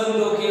વચ્ચેના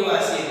સંબંધો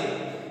કેવા છે.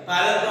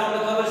 ભારતનો આપણે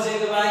ખબર છે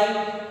કે ભાઈ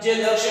જે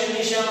દક્ષિણ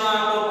દિશામાં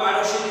આપણો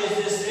પાડોશી દેશ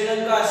જે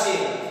શ્રીલંકા છે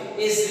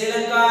એ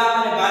શ્રીલંકા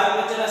અને ભારત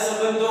વચ્ચેના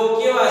સંબંધો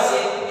કેવા છે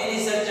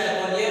એની ચર્ચા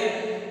કરીએ.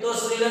 તો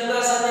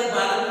શ્રીલંકા સાથે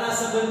ભારતના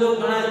સંબંધો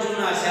ઘણા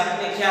જૂના છે.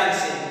 આપણને ખ્યાલ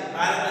છે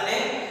ભારત અને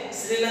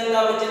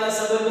શ્રીલંકા વચ્ચેના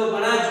સંબંધો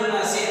ઘણા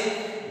જૂના છે.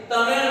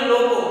 તમિલ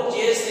લોકો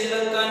જે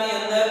શ્રીલંકાની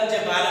અંદર જે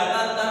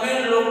ભારતના તમિલ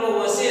લોકો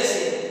વસે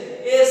છે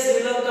એ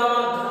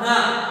શ્રીલંકામાં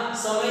ઘણા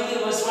સમયથી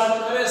વસવાટ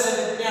કરે છે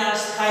અને ત્યાં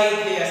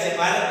સ્થાયી થયા છે.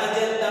 ભારતના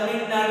જે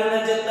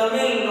તમિલનાડુના જે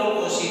તમિલ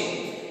લોકો છે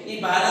એ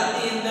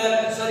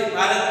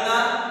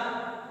ભારતના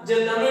જે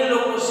તમિલ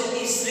લોકો છે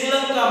એ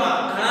શ્રીલંકામાં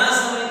ઘણા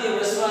સમયથી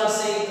વસવાટ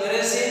છે એ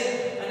કરે છે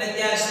અને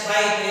ત્યાં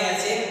સ્થાયી થયા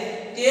છે.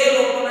 તે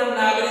લોકોના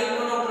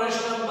નાગરિકત્વનો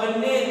પ્રશ્ન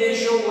બંને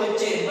દેશો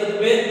વચ્ચે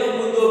મતભેદનો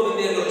મુદ્દો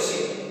બનેલો છે.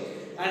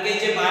 કારણ કે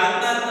જે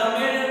ભારતના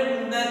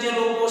તમિલના જે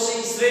લોકો છે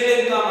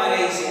શ્રીલંકામાં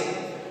રહે છે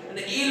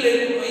અને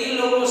ઈ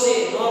લોકો છે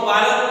નો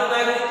ભારતનું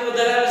નાગરિકત્વ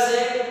ધરાવે છે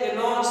કે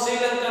નો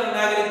શ્રીલંકાનું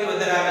નાગરિકત્વ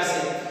ધરાવે છે.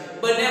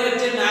 બંને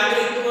વચ્ચે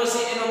નાગરિકત્વ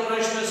છે એનો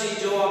પ્રશ્ન છે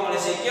જોવા મળે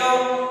છે. કેવો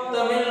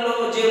તમિલ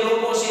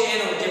લોકો છે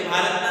એનો જે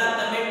ભારતના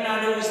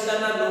તમિલનાડુ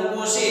વિસ્તારના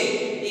લોકો છે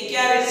એ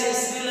ક્યારે છે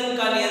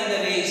શ્રીલંકાની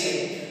અંદર રહે છે.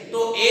 તો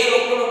એ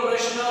લોકોનો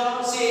પ્રશ્ન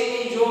છે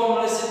એ જોવા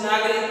મળે છે,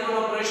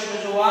 નાગરિકત્વનો પ્રશ્ન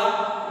જોવા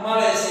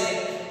મળે છે.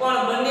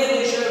 પણ બંને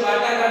દેશોએ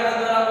વાટાઘાટ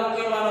દ્વારા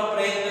ઉકેલવાનો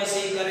પ્રયત્ન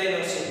છે કરેલો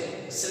છે.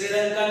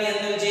 શ્રીલંકાની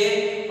અંદર જે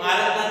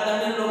ભારતના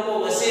તમિલ લોકો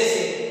વસે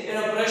છે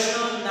એનો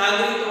પ્રશ્ન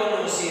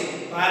નાગરિકત્વનો છે.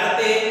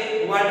 ભારતે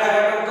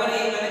વાટાઘાટો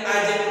કરી અને આ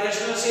જે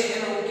પ્રશ્ન છે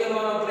એનો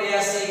ઉકેલવાનો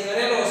પ્રયાસ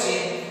કરેલો છે.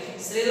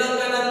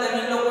 શ્રીલંકાના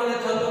તમિલ લોકોને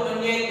થતો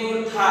અન્યાય દૂર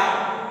થાય.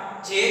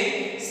 જે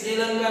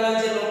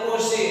શ્રીલંકાના જે લોકો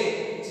છે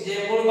જે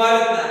મૂળ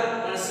ભારતના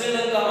પણ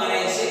શ્રીલંકામાં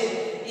રહે છે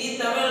એ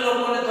તમિલ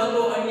લોકોને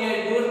થતો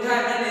અન્યાય દૂર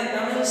થાય અને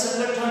તમિલ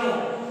સંગઠનો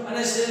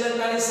અને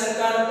શ્રીલંકાની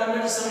સરકાર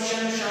તમિલ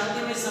સમસ્યાનું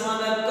શાંતિમય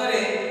સમાધાન કરે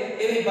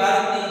એવી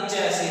ભારતની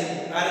ઈચ્છા છે.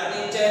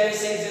 ભારતની ઈચ્છા એવી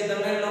છે કે જે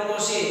તમિલ લોકો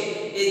છે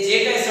એ જે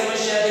કઈ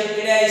સમસ્યાથી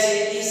પીડાય છે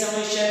એ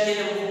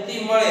સમસ્યાથી મુક્તિ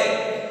મળે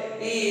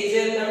એ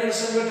જે તમિલ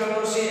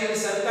સંગઠનો છે અને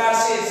સરકાર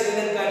છે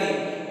શ્રીલંકાની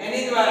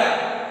એની દ્વારા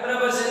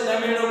બરાબર છે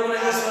તમિલ લોકોને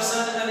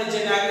આશ્વાસન અને જે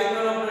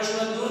નાગરિકત્વનો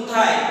પ્રશ્ન દૂર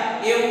થાય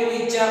એવું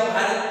ઈચ્છા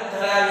ભારત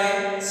ધરાવે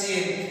છે.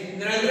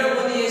 નરેન્દ્ર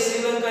મોદીએ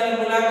શ્રીલંકાની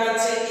મુલાકાત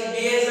છે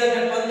એ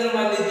 2015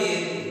 માં લીધી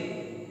હતી.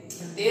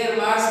 13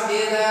 માર્ચ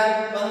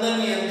 2015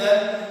 ની અંદર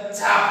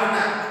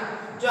જાફના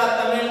જો આ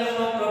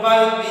તમિલનો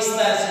પ્રભાવિત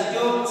વિસ્તાર છે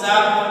જો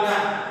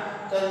જાફના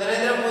તો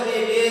નરેન્દ્ર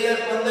મોદીએ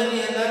 2015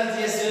 ની અંદર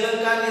જે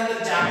શ્રીલંકાની અંદર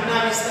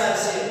જાફના વિસ્તાર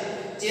છે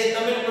જે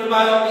તમિલ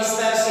પ્રભાવિત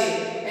વિસ્તાર છે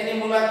એની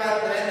મુલાકાત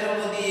નરેન્દ્ર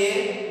મોદીએ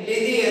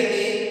લીધી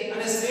હતી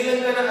અને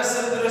શ્રીલંકાના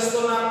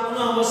અસરગ્રસ્તોના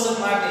પુનઃવસન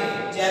માટે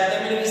જે આ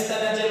તમિલ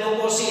વિસ્તારના જે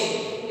લોકો છે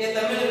એ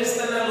તમિલ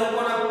વિસ્તારના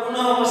લોકોના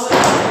પુનઃવસન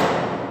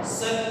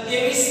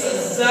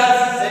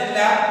 27000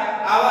 જેટલા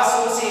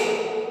આવાસો છે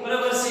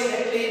બરાબર છે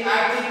એટલી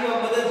આર્થિક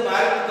મદદ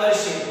ભારત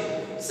કરશે.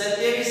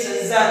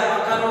 27000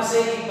 મકાનો છે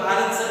એ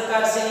ભારત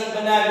સરકાર છે એ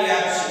બનાવી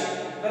આપશે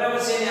બરાબર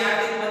છે અને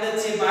આર્થિક મદદ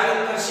છે ભારત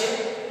કરશે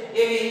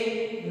એવી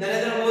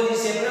નરેન્દ્ર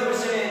મોદી છે બરાબર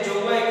છે ને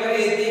જોગવાઈ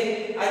કરી હતી.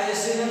 આજે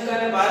શ્રીલંકા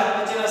અને ભારત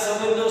વચ્ચેના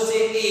સંબંધો છે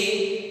એ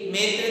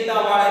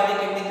મૈત્રીતાવાળા એટલે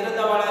કે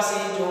મિત્રતાવાળા છે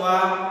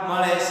જોવા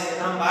મળે છે.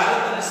 આમ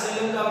ભારત અને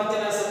શ્રીલંકા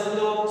વચ્ચેના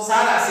સંબંધો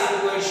સારા છે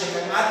એવું કહી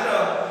શકાય. માત્ર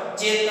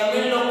જે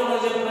તમિલ લોકોનો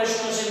જે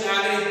પ્રશ્ન છે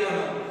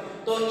નાગરિકત્વનો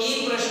તો ઈ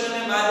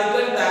પ્રશ્નને બાદ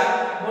કરતા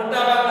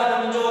મોટાભાગના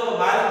તમે જોવો તો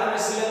ભારત અને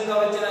શ્રીલંકા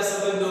વચ્ચેના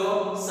સંબંધો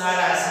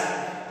સારા છે.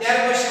 ત્યાર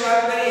પછી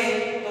વાત કરીએ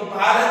તો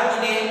ભારત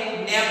અને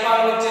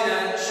નેપાળ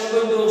વચ્ચેના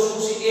સંબંધો શું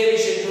છે એ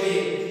વિશે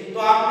જોઈએ. તો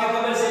આપને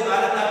ખબર છે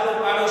ભારત આપણો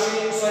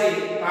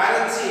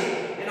ભારત છે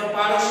એનો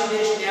પાડોશી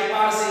દેશ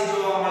નેપાળ છે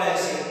જોવા મળે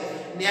છે.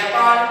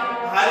 નેપાળ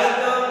ભારત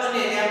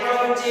અને નેપાળ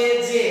વચ્ચે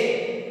જે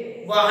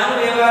વાહન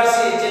વ્યવહાર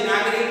છે જે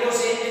નાગરિકો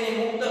છે એની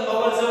મુક્ત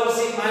અવરજવર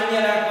છે માન્ય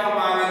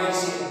રાખવામાં આવેલી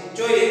છે.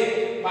 જોઈએ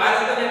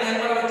ભારત અને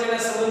નેપાળ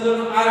વચ્ચેના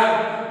સંબંધોનો આરંભ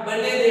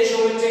બંને દેશો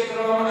વચ્ચે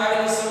કરવામાં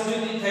આવેલી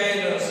સમજૂતી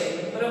થયેલો છે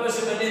બરાબર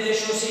છે. બંને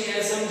દેશો છે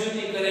એ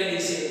સમજૂતી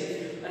કરેલી છે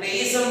અને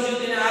એ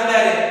સમજૂતીના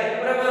આધારે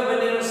બરાબર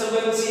બંનેનો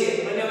સંબંધ છે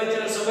બંને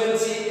વચ્ચેનો સંબંધ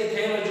છે એ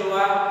થયેલો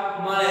જોવા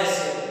મળે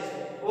છે.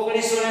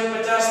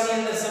 1950 ની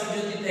અંદર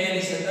સમજૂતી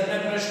થયેલી છે. તમને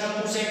પ્રશ્ન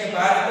પૂછે કે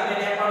ભારત અને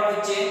નેપાળ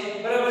વચ્ચે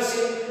બરાબર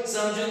છે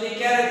સમજૂતી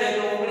ક્યારે થઈ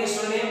તો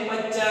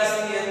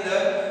 1950 ની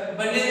અંદર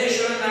બંને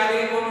દેશોના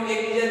નાગરિકોનું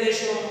એકબીજા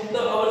દેશમાં મુક્ત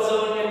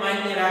અવરજવરને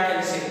માન્ય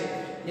રાખેલ છે.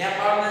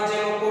 નેપાળના જે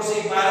લોકો છે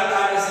ભારત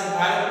આવે છે,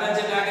 ભારતના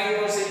જે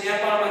નાગરિકો છે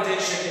નેપાળમાં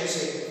જઈ શકે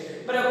છે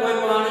બરાબર કોઈ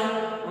પણ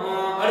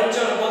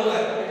અડચણ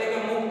વગર એટલે કે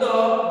મુક્ત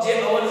જે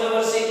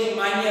અવરજવર છે એ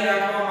માન્ય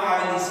રાખવામાં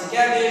આવેલી છે.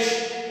 કયા દેશ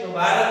તો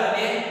ભારત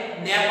અને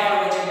નેપાળ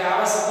વચ્ચે.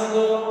 આવા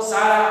સંબંધો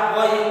સારા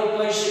હોય એવું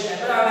કહી શકાય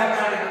બરાબર. આના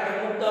કારણે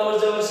મુક્ત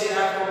અવરજવર છે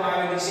રાખવામાં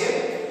આવેલી છે.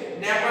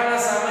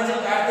 નેપાળના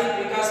સામાજિક આર્થિક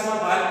વિકાસમાં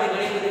ભારતે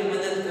ઘણી બધી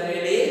મદદ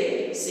કરેલી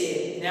છે.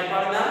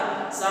 નેપાળના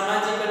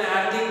સામાજિક અને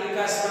આર્થિક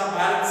વિકાસમાં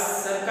ભારત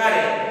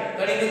સરકારે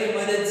ઘણી બધી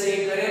મદદ છે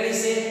કરેલી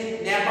છે.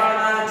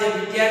 નેપાળના જે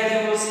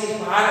વિદ્યાર્થીઓ છે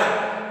ભારત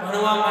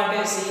ભણવા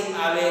માટે છે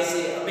આવે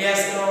છે,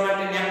 અભ્યાસ કરવા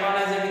માટે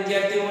નેપાળના જે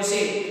વિદ્યાર્થીઓ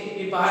છે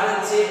એ ભારત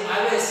છે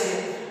આવે છે।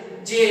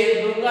 જે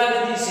ગંગા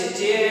નદી છે,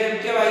 જે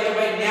કહેવાય કે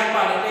ભાઈ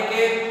નેપાળ એટલે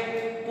કે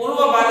પૂર્વ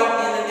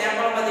ભારતની અંદર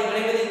નેપાળમાંથી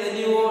ઘણી બધી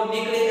નદીઓ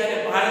નીકળી અને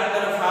ભારત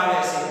તરફ આવે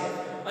છે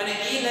અને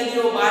એ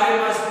નદીઓ બારે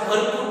માસ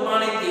ભરપૂર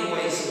પાણીથી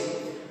હોય છે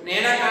ને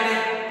એના કારણે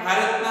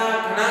ભારતના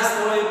ઘણા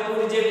સ્થળોએ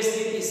પૂર જેવી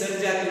સ્થિતિ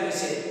સર્જાતી હોય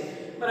છે,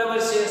 બરાબર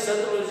છે।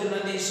 સતલુજ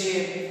નદી છે,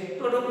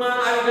 તો ટૂંકમાં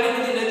આવી ઘણી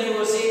બધી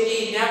નદીઓ છે એ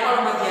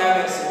નેપાળમાંથી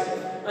આવે છે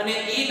અને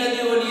એ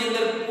નદીઓની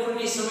અંદર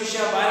પૂરની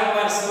સમસ્યા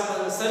વારંવાર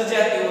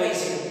સર્જાતી હોય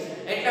છે।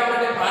 એટલા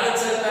માટે ભારત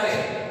સરકારે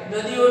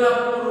નદીઓના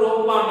પૂર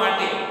રોકવા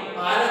માટે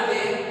ભારતે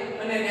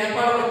અને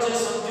નેપાળ વચ્ચે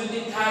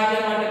સમજૂતી થાય તે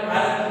માટે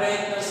ભારત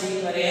પ્રયત્નશીલ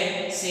કરે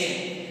છે,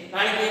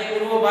 કારણ કે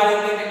પૂર્વ ભારત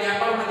એટલે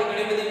નેપાળમાંથી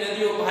ઘણી બધી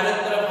નદીઓ ભારત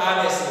તરફ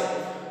આવે છે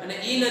અને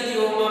એ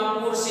નદીઓમાં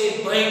પૂર છે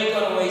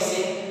ભયંકર હોય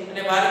છે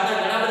અને ભારતના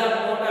ઘણા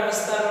બધા મોટા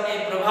વિસ્તારોને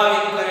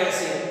પ્રભાવિત કરે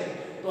છે।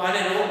 તો આને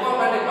રોકવા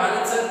માટે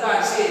ભારત સરકાર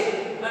છે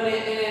અને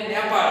એને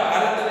નેપાળ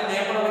ભારત અને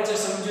નેપાળ વચ્ચે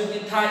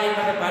સમજૂતી થાય એ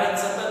માટે ભારત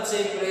સતત છે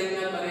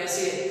પ્રયત્ન કરે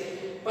છે।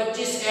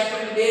 25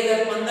 એપ્રિલ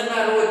 2015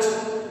 ના રોજ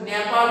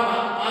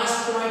નેપાળમાં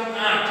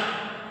 5.8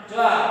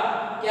 જો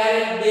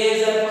ક્યારે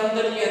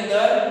 2015 ની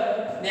અંદર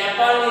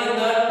નેપાળની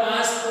અંદર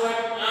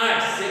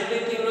 5.8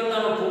 જેટલી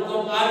તીવ્રતાનો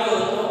ભૂકંપ આવ્યો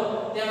હતો,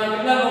 તેમાં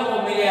કેટલા લોકો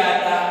મર્યા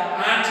હતા?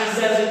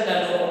 8000 જેટલા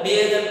લોકો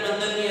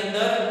 2015 ની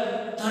અંદર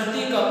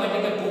ધરતીકંપ એટલે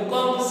કે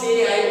ભૂકંપ છે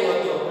આવ્યો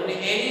હતો અને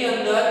એની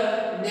અંદર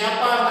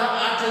નેપાળના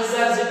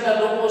 8000 જેટલા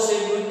લોકો છે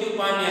મૃત્યુ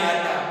પામ્યા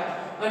હતા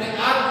અને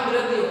આ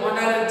કુદરતી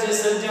હોનારત જે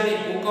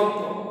સર્જાણી ભૂકંપ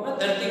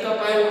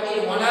ધરતીકંપ આવ્યો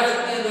એ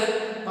હોનારતની અંદર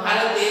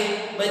ભારતે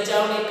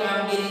બચાવની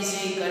કામગીરી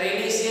છે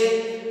કરેલી છે,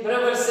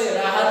 બરાબર છે,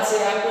 રાહત છે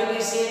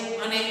આપેલી છે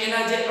અને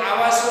એના જે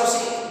આવાસો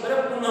છે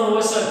બરાબર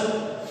પુનઃવસન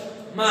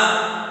માં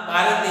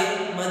ભારતે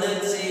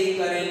મદદ છે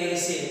કરેલી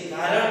છે,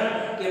 કારણ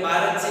કે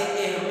ભારત છે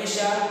એ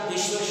હંમેશા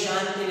વિશ્વ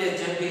શાંતિને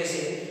જપે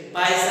છે,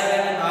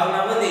 ભાઈચારાની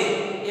ભાવના વધે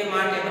એ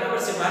માટે બરાબર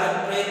છે ભારત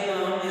પ્રયત્ન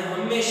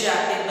હંમેશા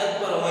એ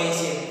તત્પર હોય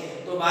છે।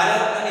 તો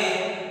ભારત અને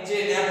જે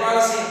નેપાળ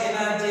છે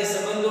એના જે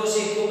સંબંધો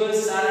છે ખૂબ જ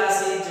સારા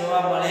છે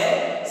જોવા મળે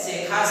છે।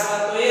 ખાસ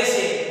વાત તો એ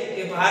છે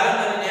કે ભારત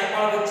અને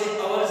નેપાળ વચ્ચે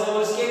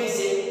અવરજવર કેવી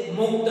છે?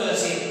 મુક્ત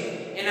છે।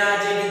 એના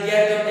જે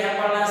વિદ્યાર્થીઓ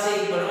નેપાળના છે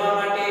ભણવા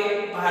માટે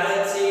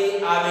ભારત છે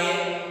આવે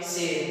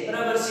છે,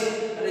 બરાબર છે।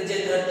 અને જે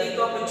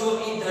ધરતીકંપ જો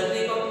એ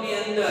ધરતીકંપની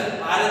અંદર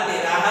ભારતે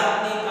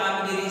રાહતની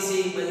કામગીરી છે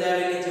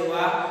બજાવેલી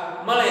જોવા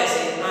મળે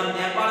છે। આમ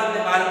નેપાળ અને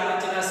ભારત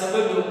વચ્ચેના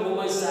સંબંધો ખૂબ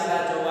જ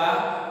સારા જોવા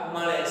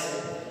મળે છે।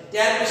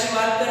 ત્યાર પછી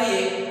વાત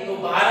કરીએ તો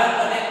ભારત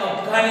અને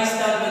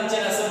અફઘાનિસ્તાન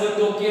વચ્ચેના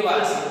સંબંધો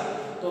કેવા છે?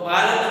 તો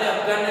ભારત અને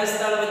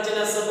અફઘાનિસ્તાન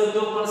વચ્ચેના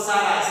સંબંધો પણ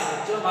સારા છે।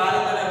 જો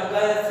ભારત અને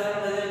અફઘાનિસ્તાન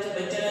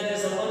વચ્ચેના જે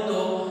સંબંધો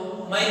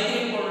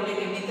મૈત્રીપૂર્ણ એટલે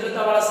કે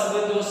મિત્રતાવાળા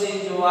સંબંધો છે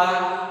જોવા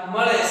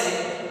મળે છે।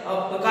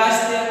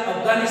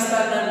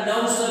 અફઘાનિસ્તાનના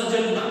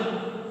નવસર્જનમાં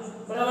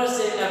બરાબર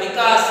છે એના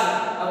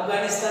વિકાસમાં,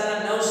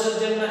 અફઘાનિસ્તાનના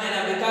નવસર્જનમાં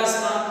એના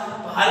વિકાસમાં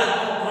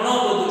ભારતનો ઘણો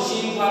બધો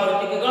ફાળો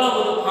એટલે કે ઘણો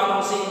બધો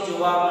ફાળો છે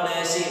જોવા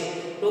મળે છે।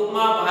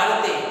 ટૂંકમાં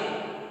ભારતે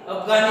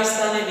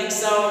અફઘાનિસ્તાનને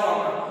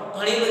વિકસાવવામાં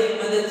ઘણી બધી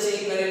મદદ છે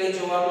કરેલી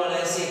જોવા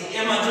મળે છે।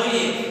 એમાં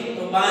જોઈએ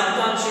તો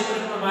બાંધકામ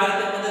ક્ષેત્રમાં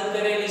ભારતે મદદ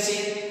કરેલી છે,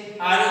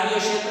 આરોગ્ય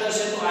ક્ષેત્ર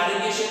છે તો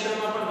આરોગ્ય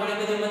ક્ષેત્રમાં પણ ઘણી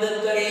બધી મદદ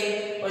કરી,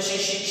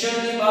 પછી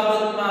શિક્ષણની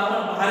બાબતમાં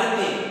પણ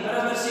ભારતે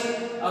બરાબર છે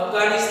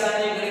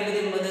અફઘાનિસ્તાનને ઘણી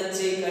બધી મદદ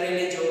છે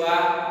કરેલી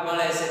જોવા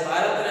મળે છે।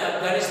 ભારત અને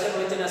અફઘાનિસ્તાન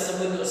વચ્ચેના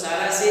સંબંધો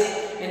સારા છે,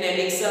 એને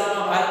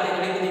વિકસાવવામાં ભારતે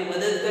ઘણી બધી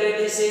મદદ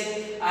કરેલી છે,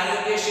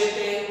 આરોગ્ય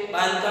ક્ષેત્રે,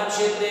 બાંધકામ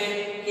ક્ષેત્રે,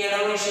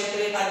 કેળવણી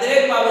ક્ષેત્રે આ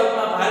દરેક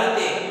બાબતમાં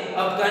ભારતે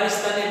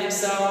અફઘાનિસ્તાનને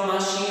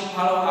વિકસાવવામાં સિંહ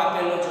ફાળો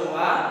આપેલો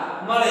જોવા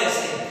મળે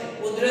છે।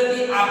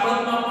 કુદરતી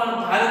આફતમાં પણ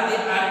ભારતે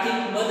આર્થિક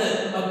મદદ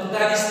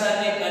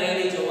અફઘાનિસ્તાનને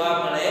કરેલી જોવા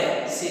મળે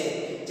છે।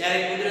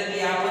 જ્યારે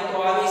કુદરતી આફતો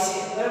આવી છે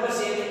બરાબર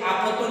છે એ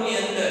આફતોની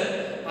અંદર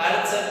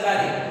ભારત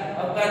સરકારે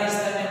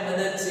અફઘાનિસ્તાનને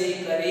મદદ છે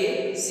કરી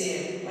છે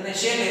અને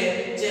છેલ્લે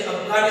જે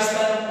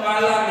અફઘાનિસ્તાનનું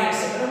પાર્લામેન્ટ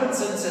છે બરાબર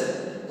સંસદ,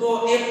 તો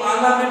એ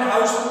પાર્લામેન્ટ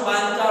હાઉસનું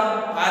બાંધકામ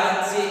ભારત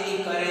છે એ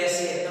કરે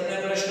છે। તમને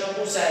પ્રશ્ન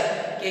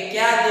પૂછાય કે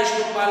કયા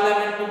દેશનું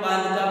પાર્લામેન્ટનું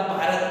બાંધકામ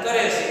ભારત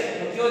કરે છે,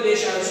 તો કયો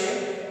દેશ આવશે?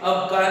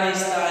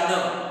 અફઘાનિસ્તાન।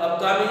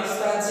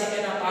 અફઘાનિસ્તાન છે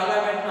એના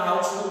પાર્લામેન્ટના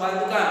હાઉસનું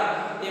બાંધકામ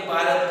એ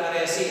ભારત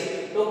કરે છે।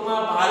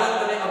 ટૂંકમાં ભારત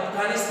અને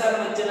અફઘાનિસ્તાન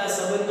વચ્ચેના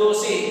સંબંધો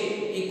છે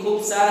એ ખૂબ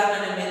સારા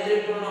અને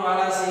મૈત્રીપૂર્ણ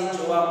વાળા છે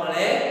જોવા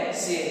મળે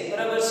છે,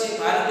 બરાબર છે।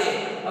 ભારતે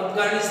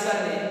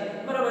અફઘાનિસ્તાનને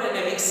બરાબર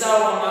એને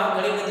વિકસાવવામાં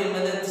ઘણી બધી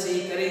મદદ છે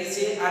કરી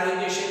છે,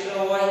 આરોગ્ય ક્ષેત્ર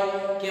હોય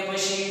કે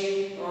પછી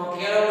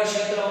કેળવણી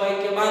ક્ષેત્ર હોય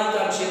કે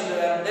બાંધકામ ક્ષેત્ર,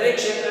 દરેક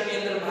ક્ષેત્રની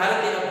અંદર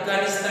ભારતે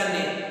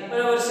અફઘાનિસ્તાનને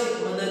બરાબર છે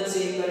મદદ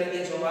છે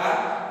કરેલી જોવા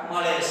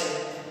મળે છે।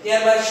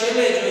 ત્યારબાદ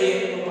છેલ્લે જોઈએ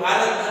તો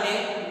ભારત અને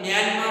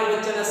મ્યાનમાર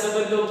વચ્ચેના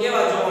સંબંધો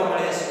કેવા જોવા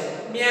મળે છે?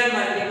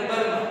 મ્યાનમાર એટલે કે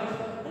બર્મા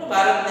અને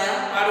ભારતના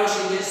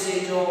પાડોશી દેશ છે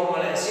જોવા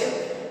મળે છે।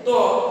 તો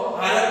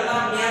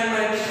ભારતના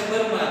મ્યાનમાર એટલે કે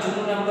બર્મા,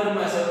 જૂનું નામ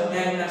બર્મા છે,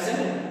 મ્યાનમાર છે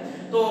ને,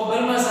 તો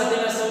બર્મા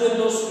સાથેના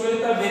સંબંધો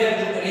સુમેળતા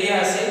ભર્યા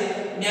રહ્યા છે।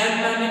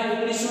 મ્યાનમારને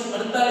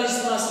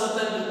 1948 માં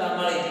સ્વતંત્રતા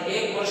મળી હતી,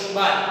 એક વર્ષ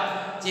બાદ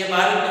જે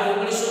ભારતને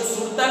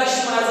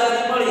 1947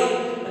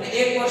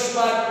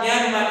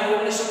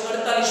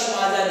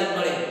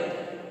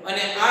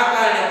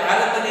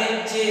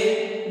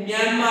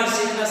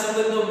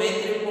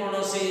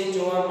 છે એ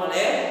જોવા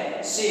મળે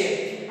છે.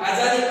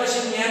 આઝાદી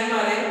પછી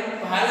મ્યાનમારે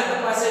ભારત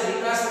પાસે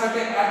વિકાસ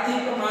માટે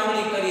આર્થિક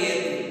માંગણી કરી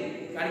હતી,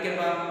 કારણ કે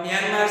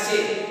મ્યાનમાર છે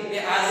એ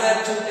આઝાદ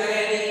છે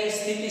ત્યારે એની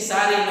સ્થિતિ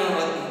સારી ન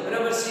હતી,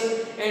 બરાબર છે.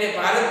 એને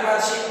ભારત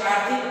પાસે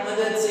આર્થિક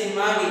મદદ છે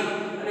માંગી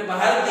અને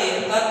ભારતે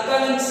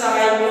તાત્કાલિક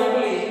સહાય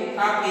મોકલી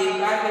આપી,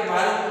 કારણ કે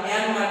ભારત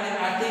મ્યાનમારને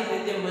આર્થિક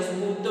રીતે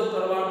મજબૂત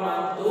કરવા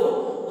માંગતું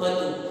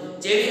હતું.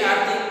 જેવી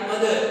આર્થિક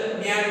મદદ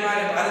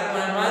મ્યાનમારે ભારત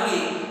પર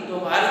માંગી તો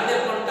ભારતે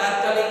પણ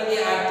તાત્કાલિક એ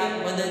આર્થિક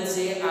મદદ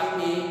છે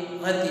આપી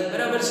હતી,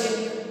 બરાબર છે.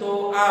 તો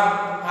આમ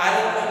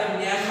ભારત અને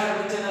મ્યાનમાર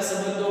વચ્ચેના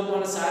સંબંધો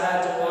પણ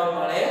સારા જોવા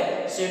મળે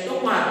છે.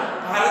 ટૂંકમાં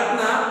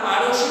ભારતના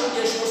પાડોશી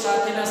દેશો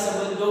સાથેના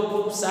સંબંધો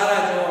ખૂબ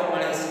સારા જોવા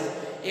મળે છે.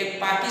 એક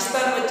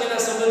પાકિસ્તાન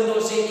વચ્ચેના સંબંધો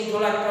છે એ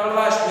થોડા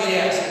કડવાશ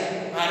ભર્યા છે.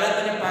 ભારત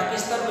અને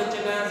પાકિસ્તાન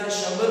વચ્ચેના જે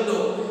સંબંધો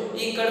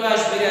એ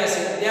કડવાશ ભર્યા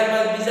છે.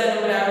 ત્યારબાદ બીજા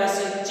નંબરે આવે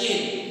છે ચીન.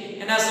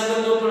 એના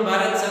સંબંધો પણ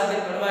ભારત સાથે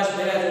કડવાશ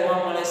ભર્યા જોવા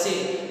મળે છે.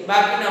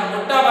 બાકીના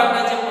મોટા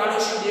ભાગના જે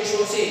પાડોશી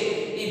દેશો છે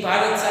એ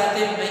ભારત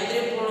સાથે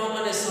મૈત્રીપૂર્ણ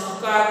અને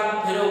સહકાર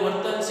ભર્યો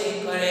વર્તન છે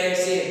કરે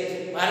છે.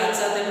 ભારત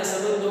સાથેના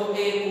સંબંધો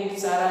એ ખૂબ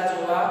સારા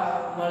જોવા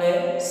મળે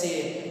છે.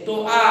 તો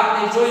આ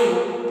આપણે જોયું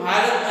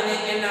ભારત અને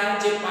એના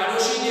જે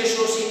પાડોશી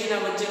દેશો છે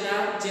એના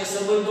વચ્ચેના જે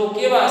સંબંધો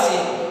કેવા છે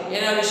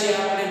એના વિશે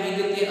આપણે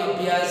વિગતે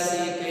અભ્યાસ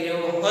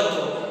કર્યો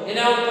હતો.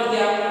 એના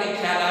ઉપરથી આપણને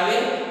ખ્યાલ આવે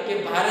કે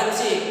ભારત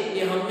છે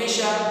એ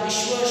હંમેશા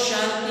વિશ્વ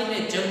શાંતિને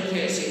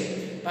ઝંખે છે.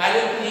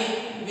 ભારતની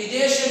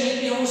વિદેશ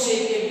નીતિ છે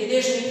કે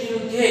વિદેશ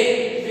નીતિનું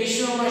ધ્યેય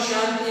વિશ્વમાં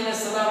શાંતિ અને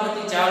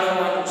સલામતી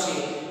જાળવવાનું છે.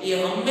 એ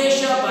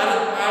હંમેશા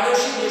ભારત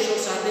પાડોશી દેશો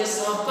સાથે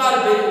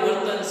સહકારભર્યું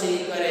વર્તન છે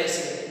એ કરે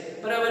છે,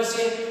 બરાબર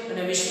છે.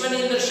 અને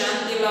વિશ્વની અંદર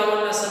શાંતિ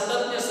લાવવાના સતત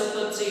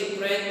છે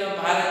પ્રયત્ન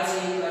ભારત છે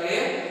કરે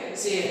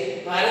છે.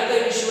 ભારતે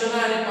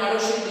વિશ્વના અને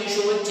પાડોશી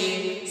દેશો વચ્ચે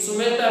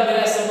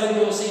સુમેળતાભર્યા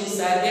સંબંધો છે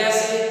સાધ્યા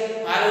છે.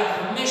 ભારત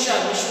હંમેશા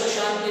વિશ્વ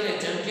શાંતિને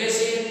ઝંખે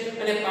છે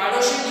અને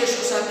પાડોશી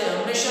દેશો સાથે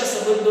હંમેશા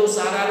સંબંધો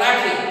સારા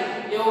રાખે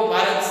એવો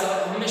ભારત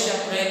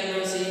હંમેશા પ્રયત્ન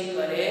છે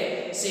કરે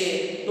છે.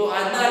 તો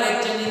આજના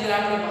લેક્ચરની અંદર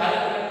આપણે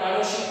ભારત અને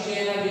પાડોશી જે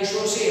એના દેશો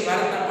છે,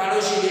 ભારતના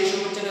પાડોશી દેશો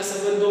વચ્ચેના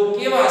સંબંધો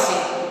કેવા છે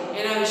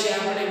એના વિશે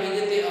આપણે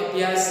વિગતે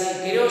અભ્યાસ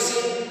કર્યો છે.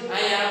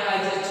 અહીંયા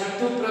આ જે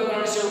છઠ્ઠું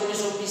પ્રકરણ છે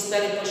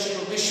 1945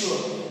 પછીનું વિશ્વ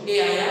એ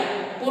અહીંયા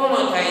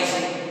પૂર્ણ થાય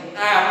છે.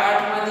 આ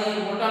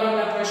પાઠમાંથી મોટા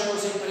ભાગના પ્રશ્નો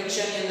છે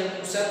પરીક્ષાની અંદર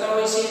પૂછાતા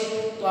હોય છે.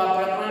 તો આ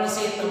પ્રકરણ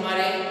છે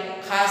તમારે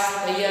ખાસ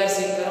તૈયાર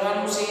છે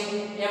કરવાનું છે.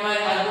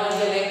 એમાં આજનો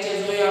જે લેક્ચર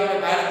જોયો આપણે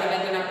ભારત અને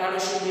તેના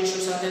પાડોશી દેશો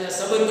સાથેના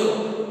સંબંધો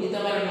એ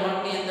તમારે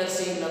નોટની અંદર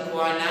છે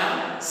લખવાના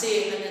છે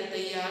અને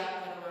તૈયાર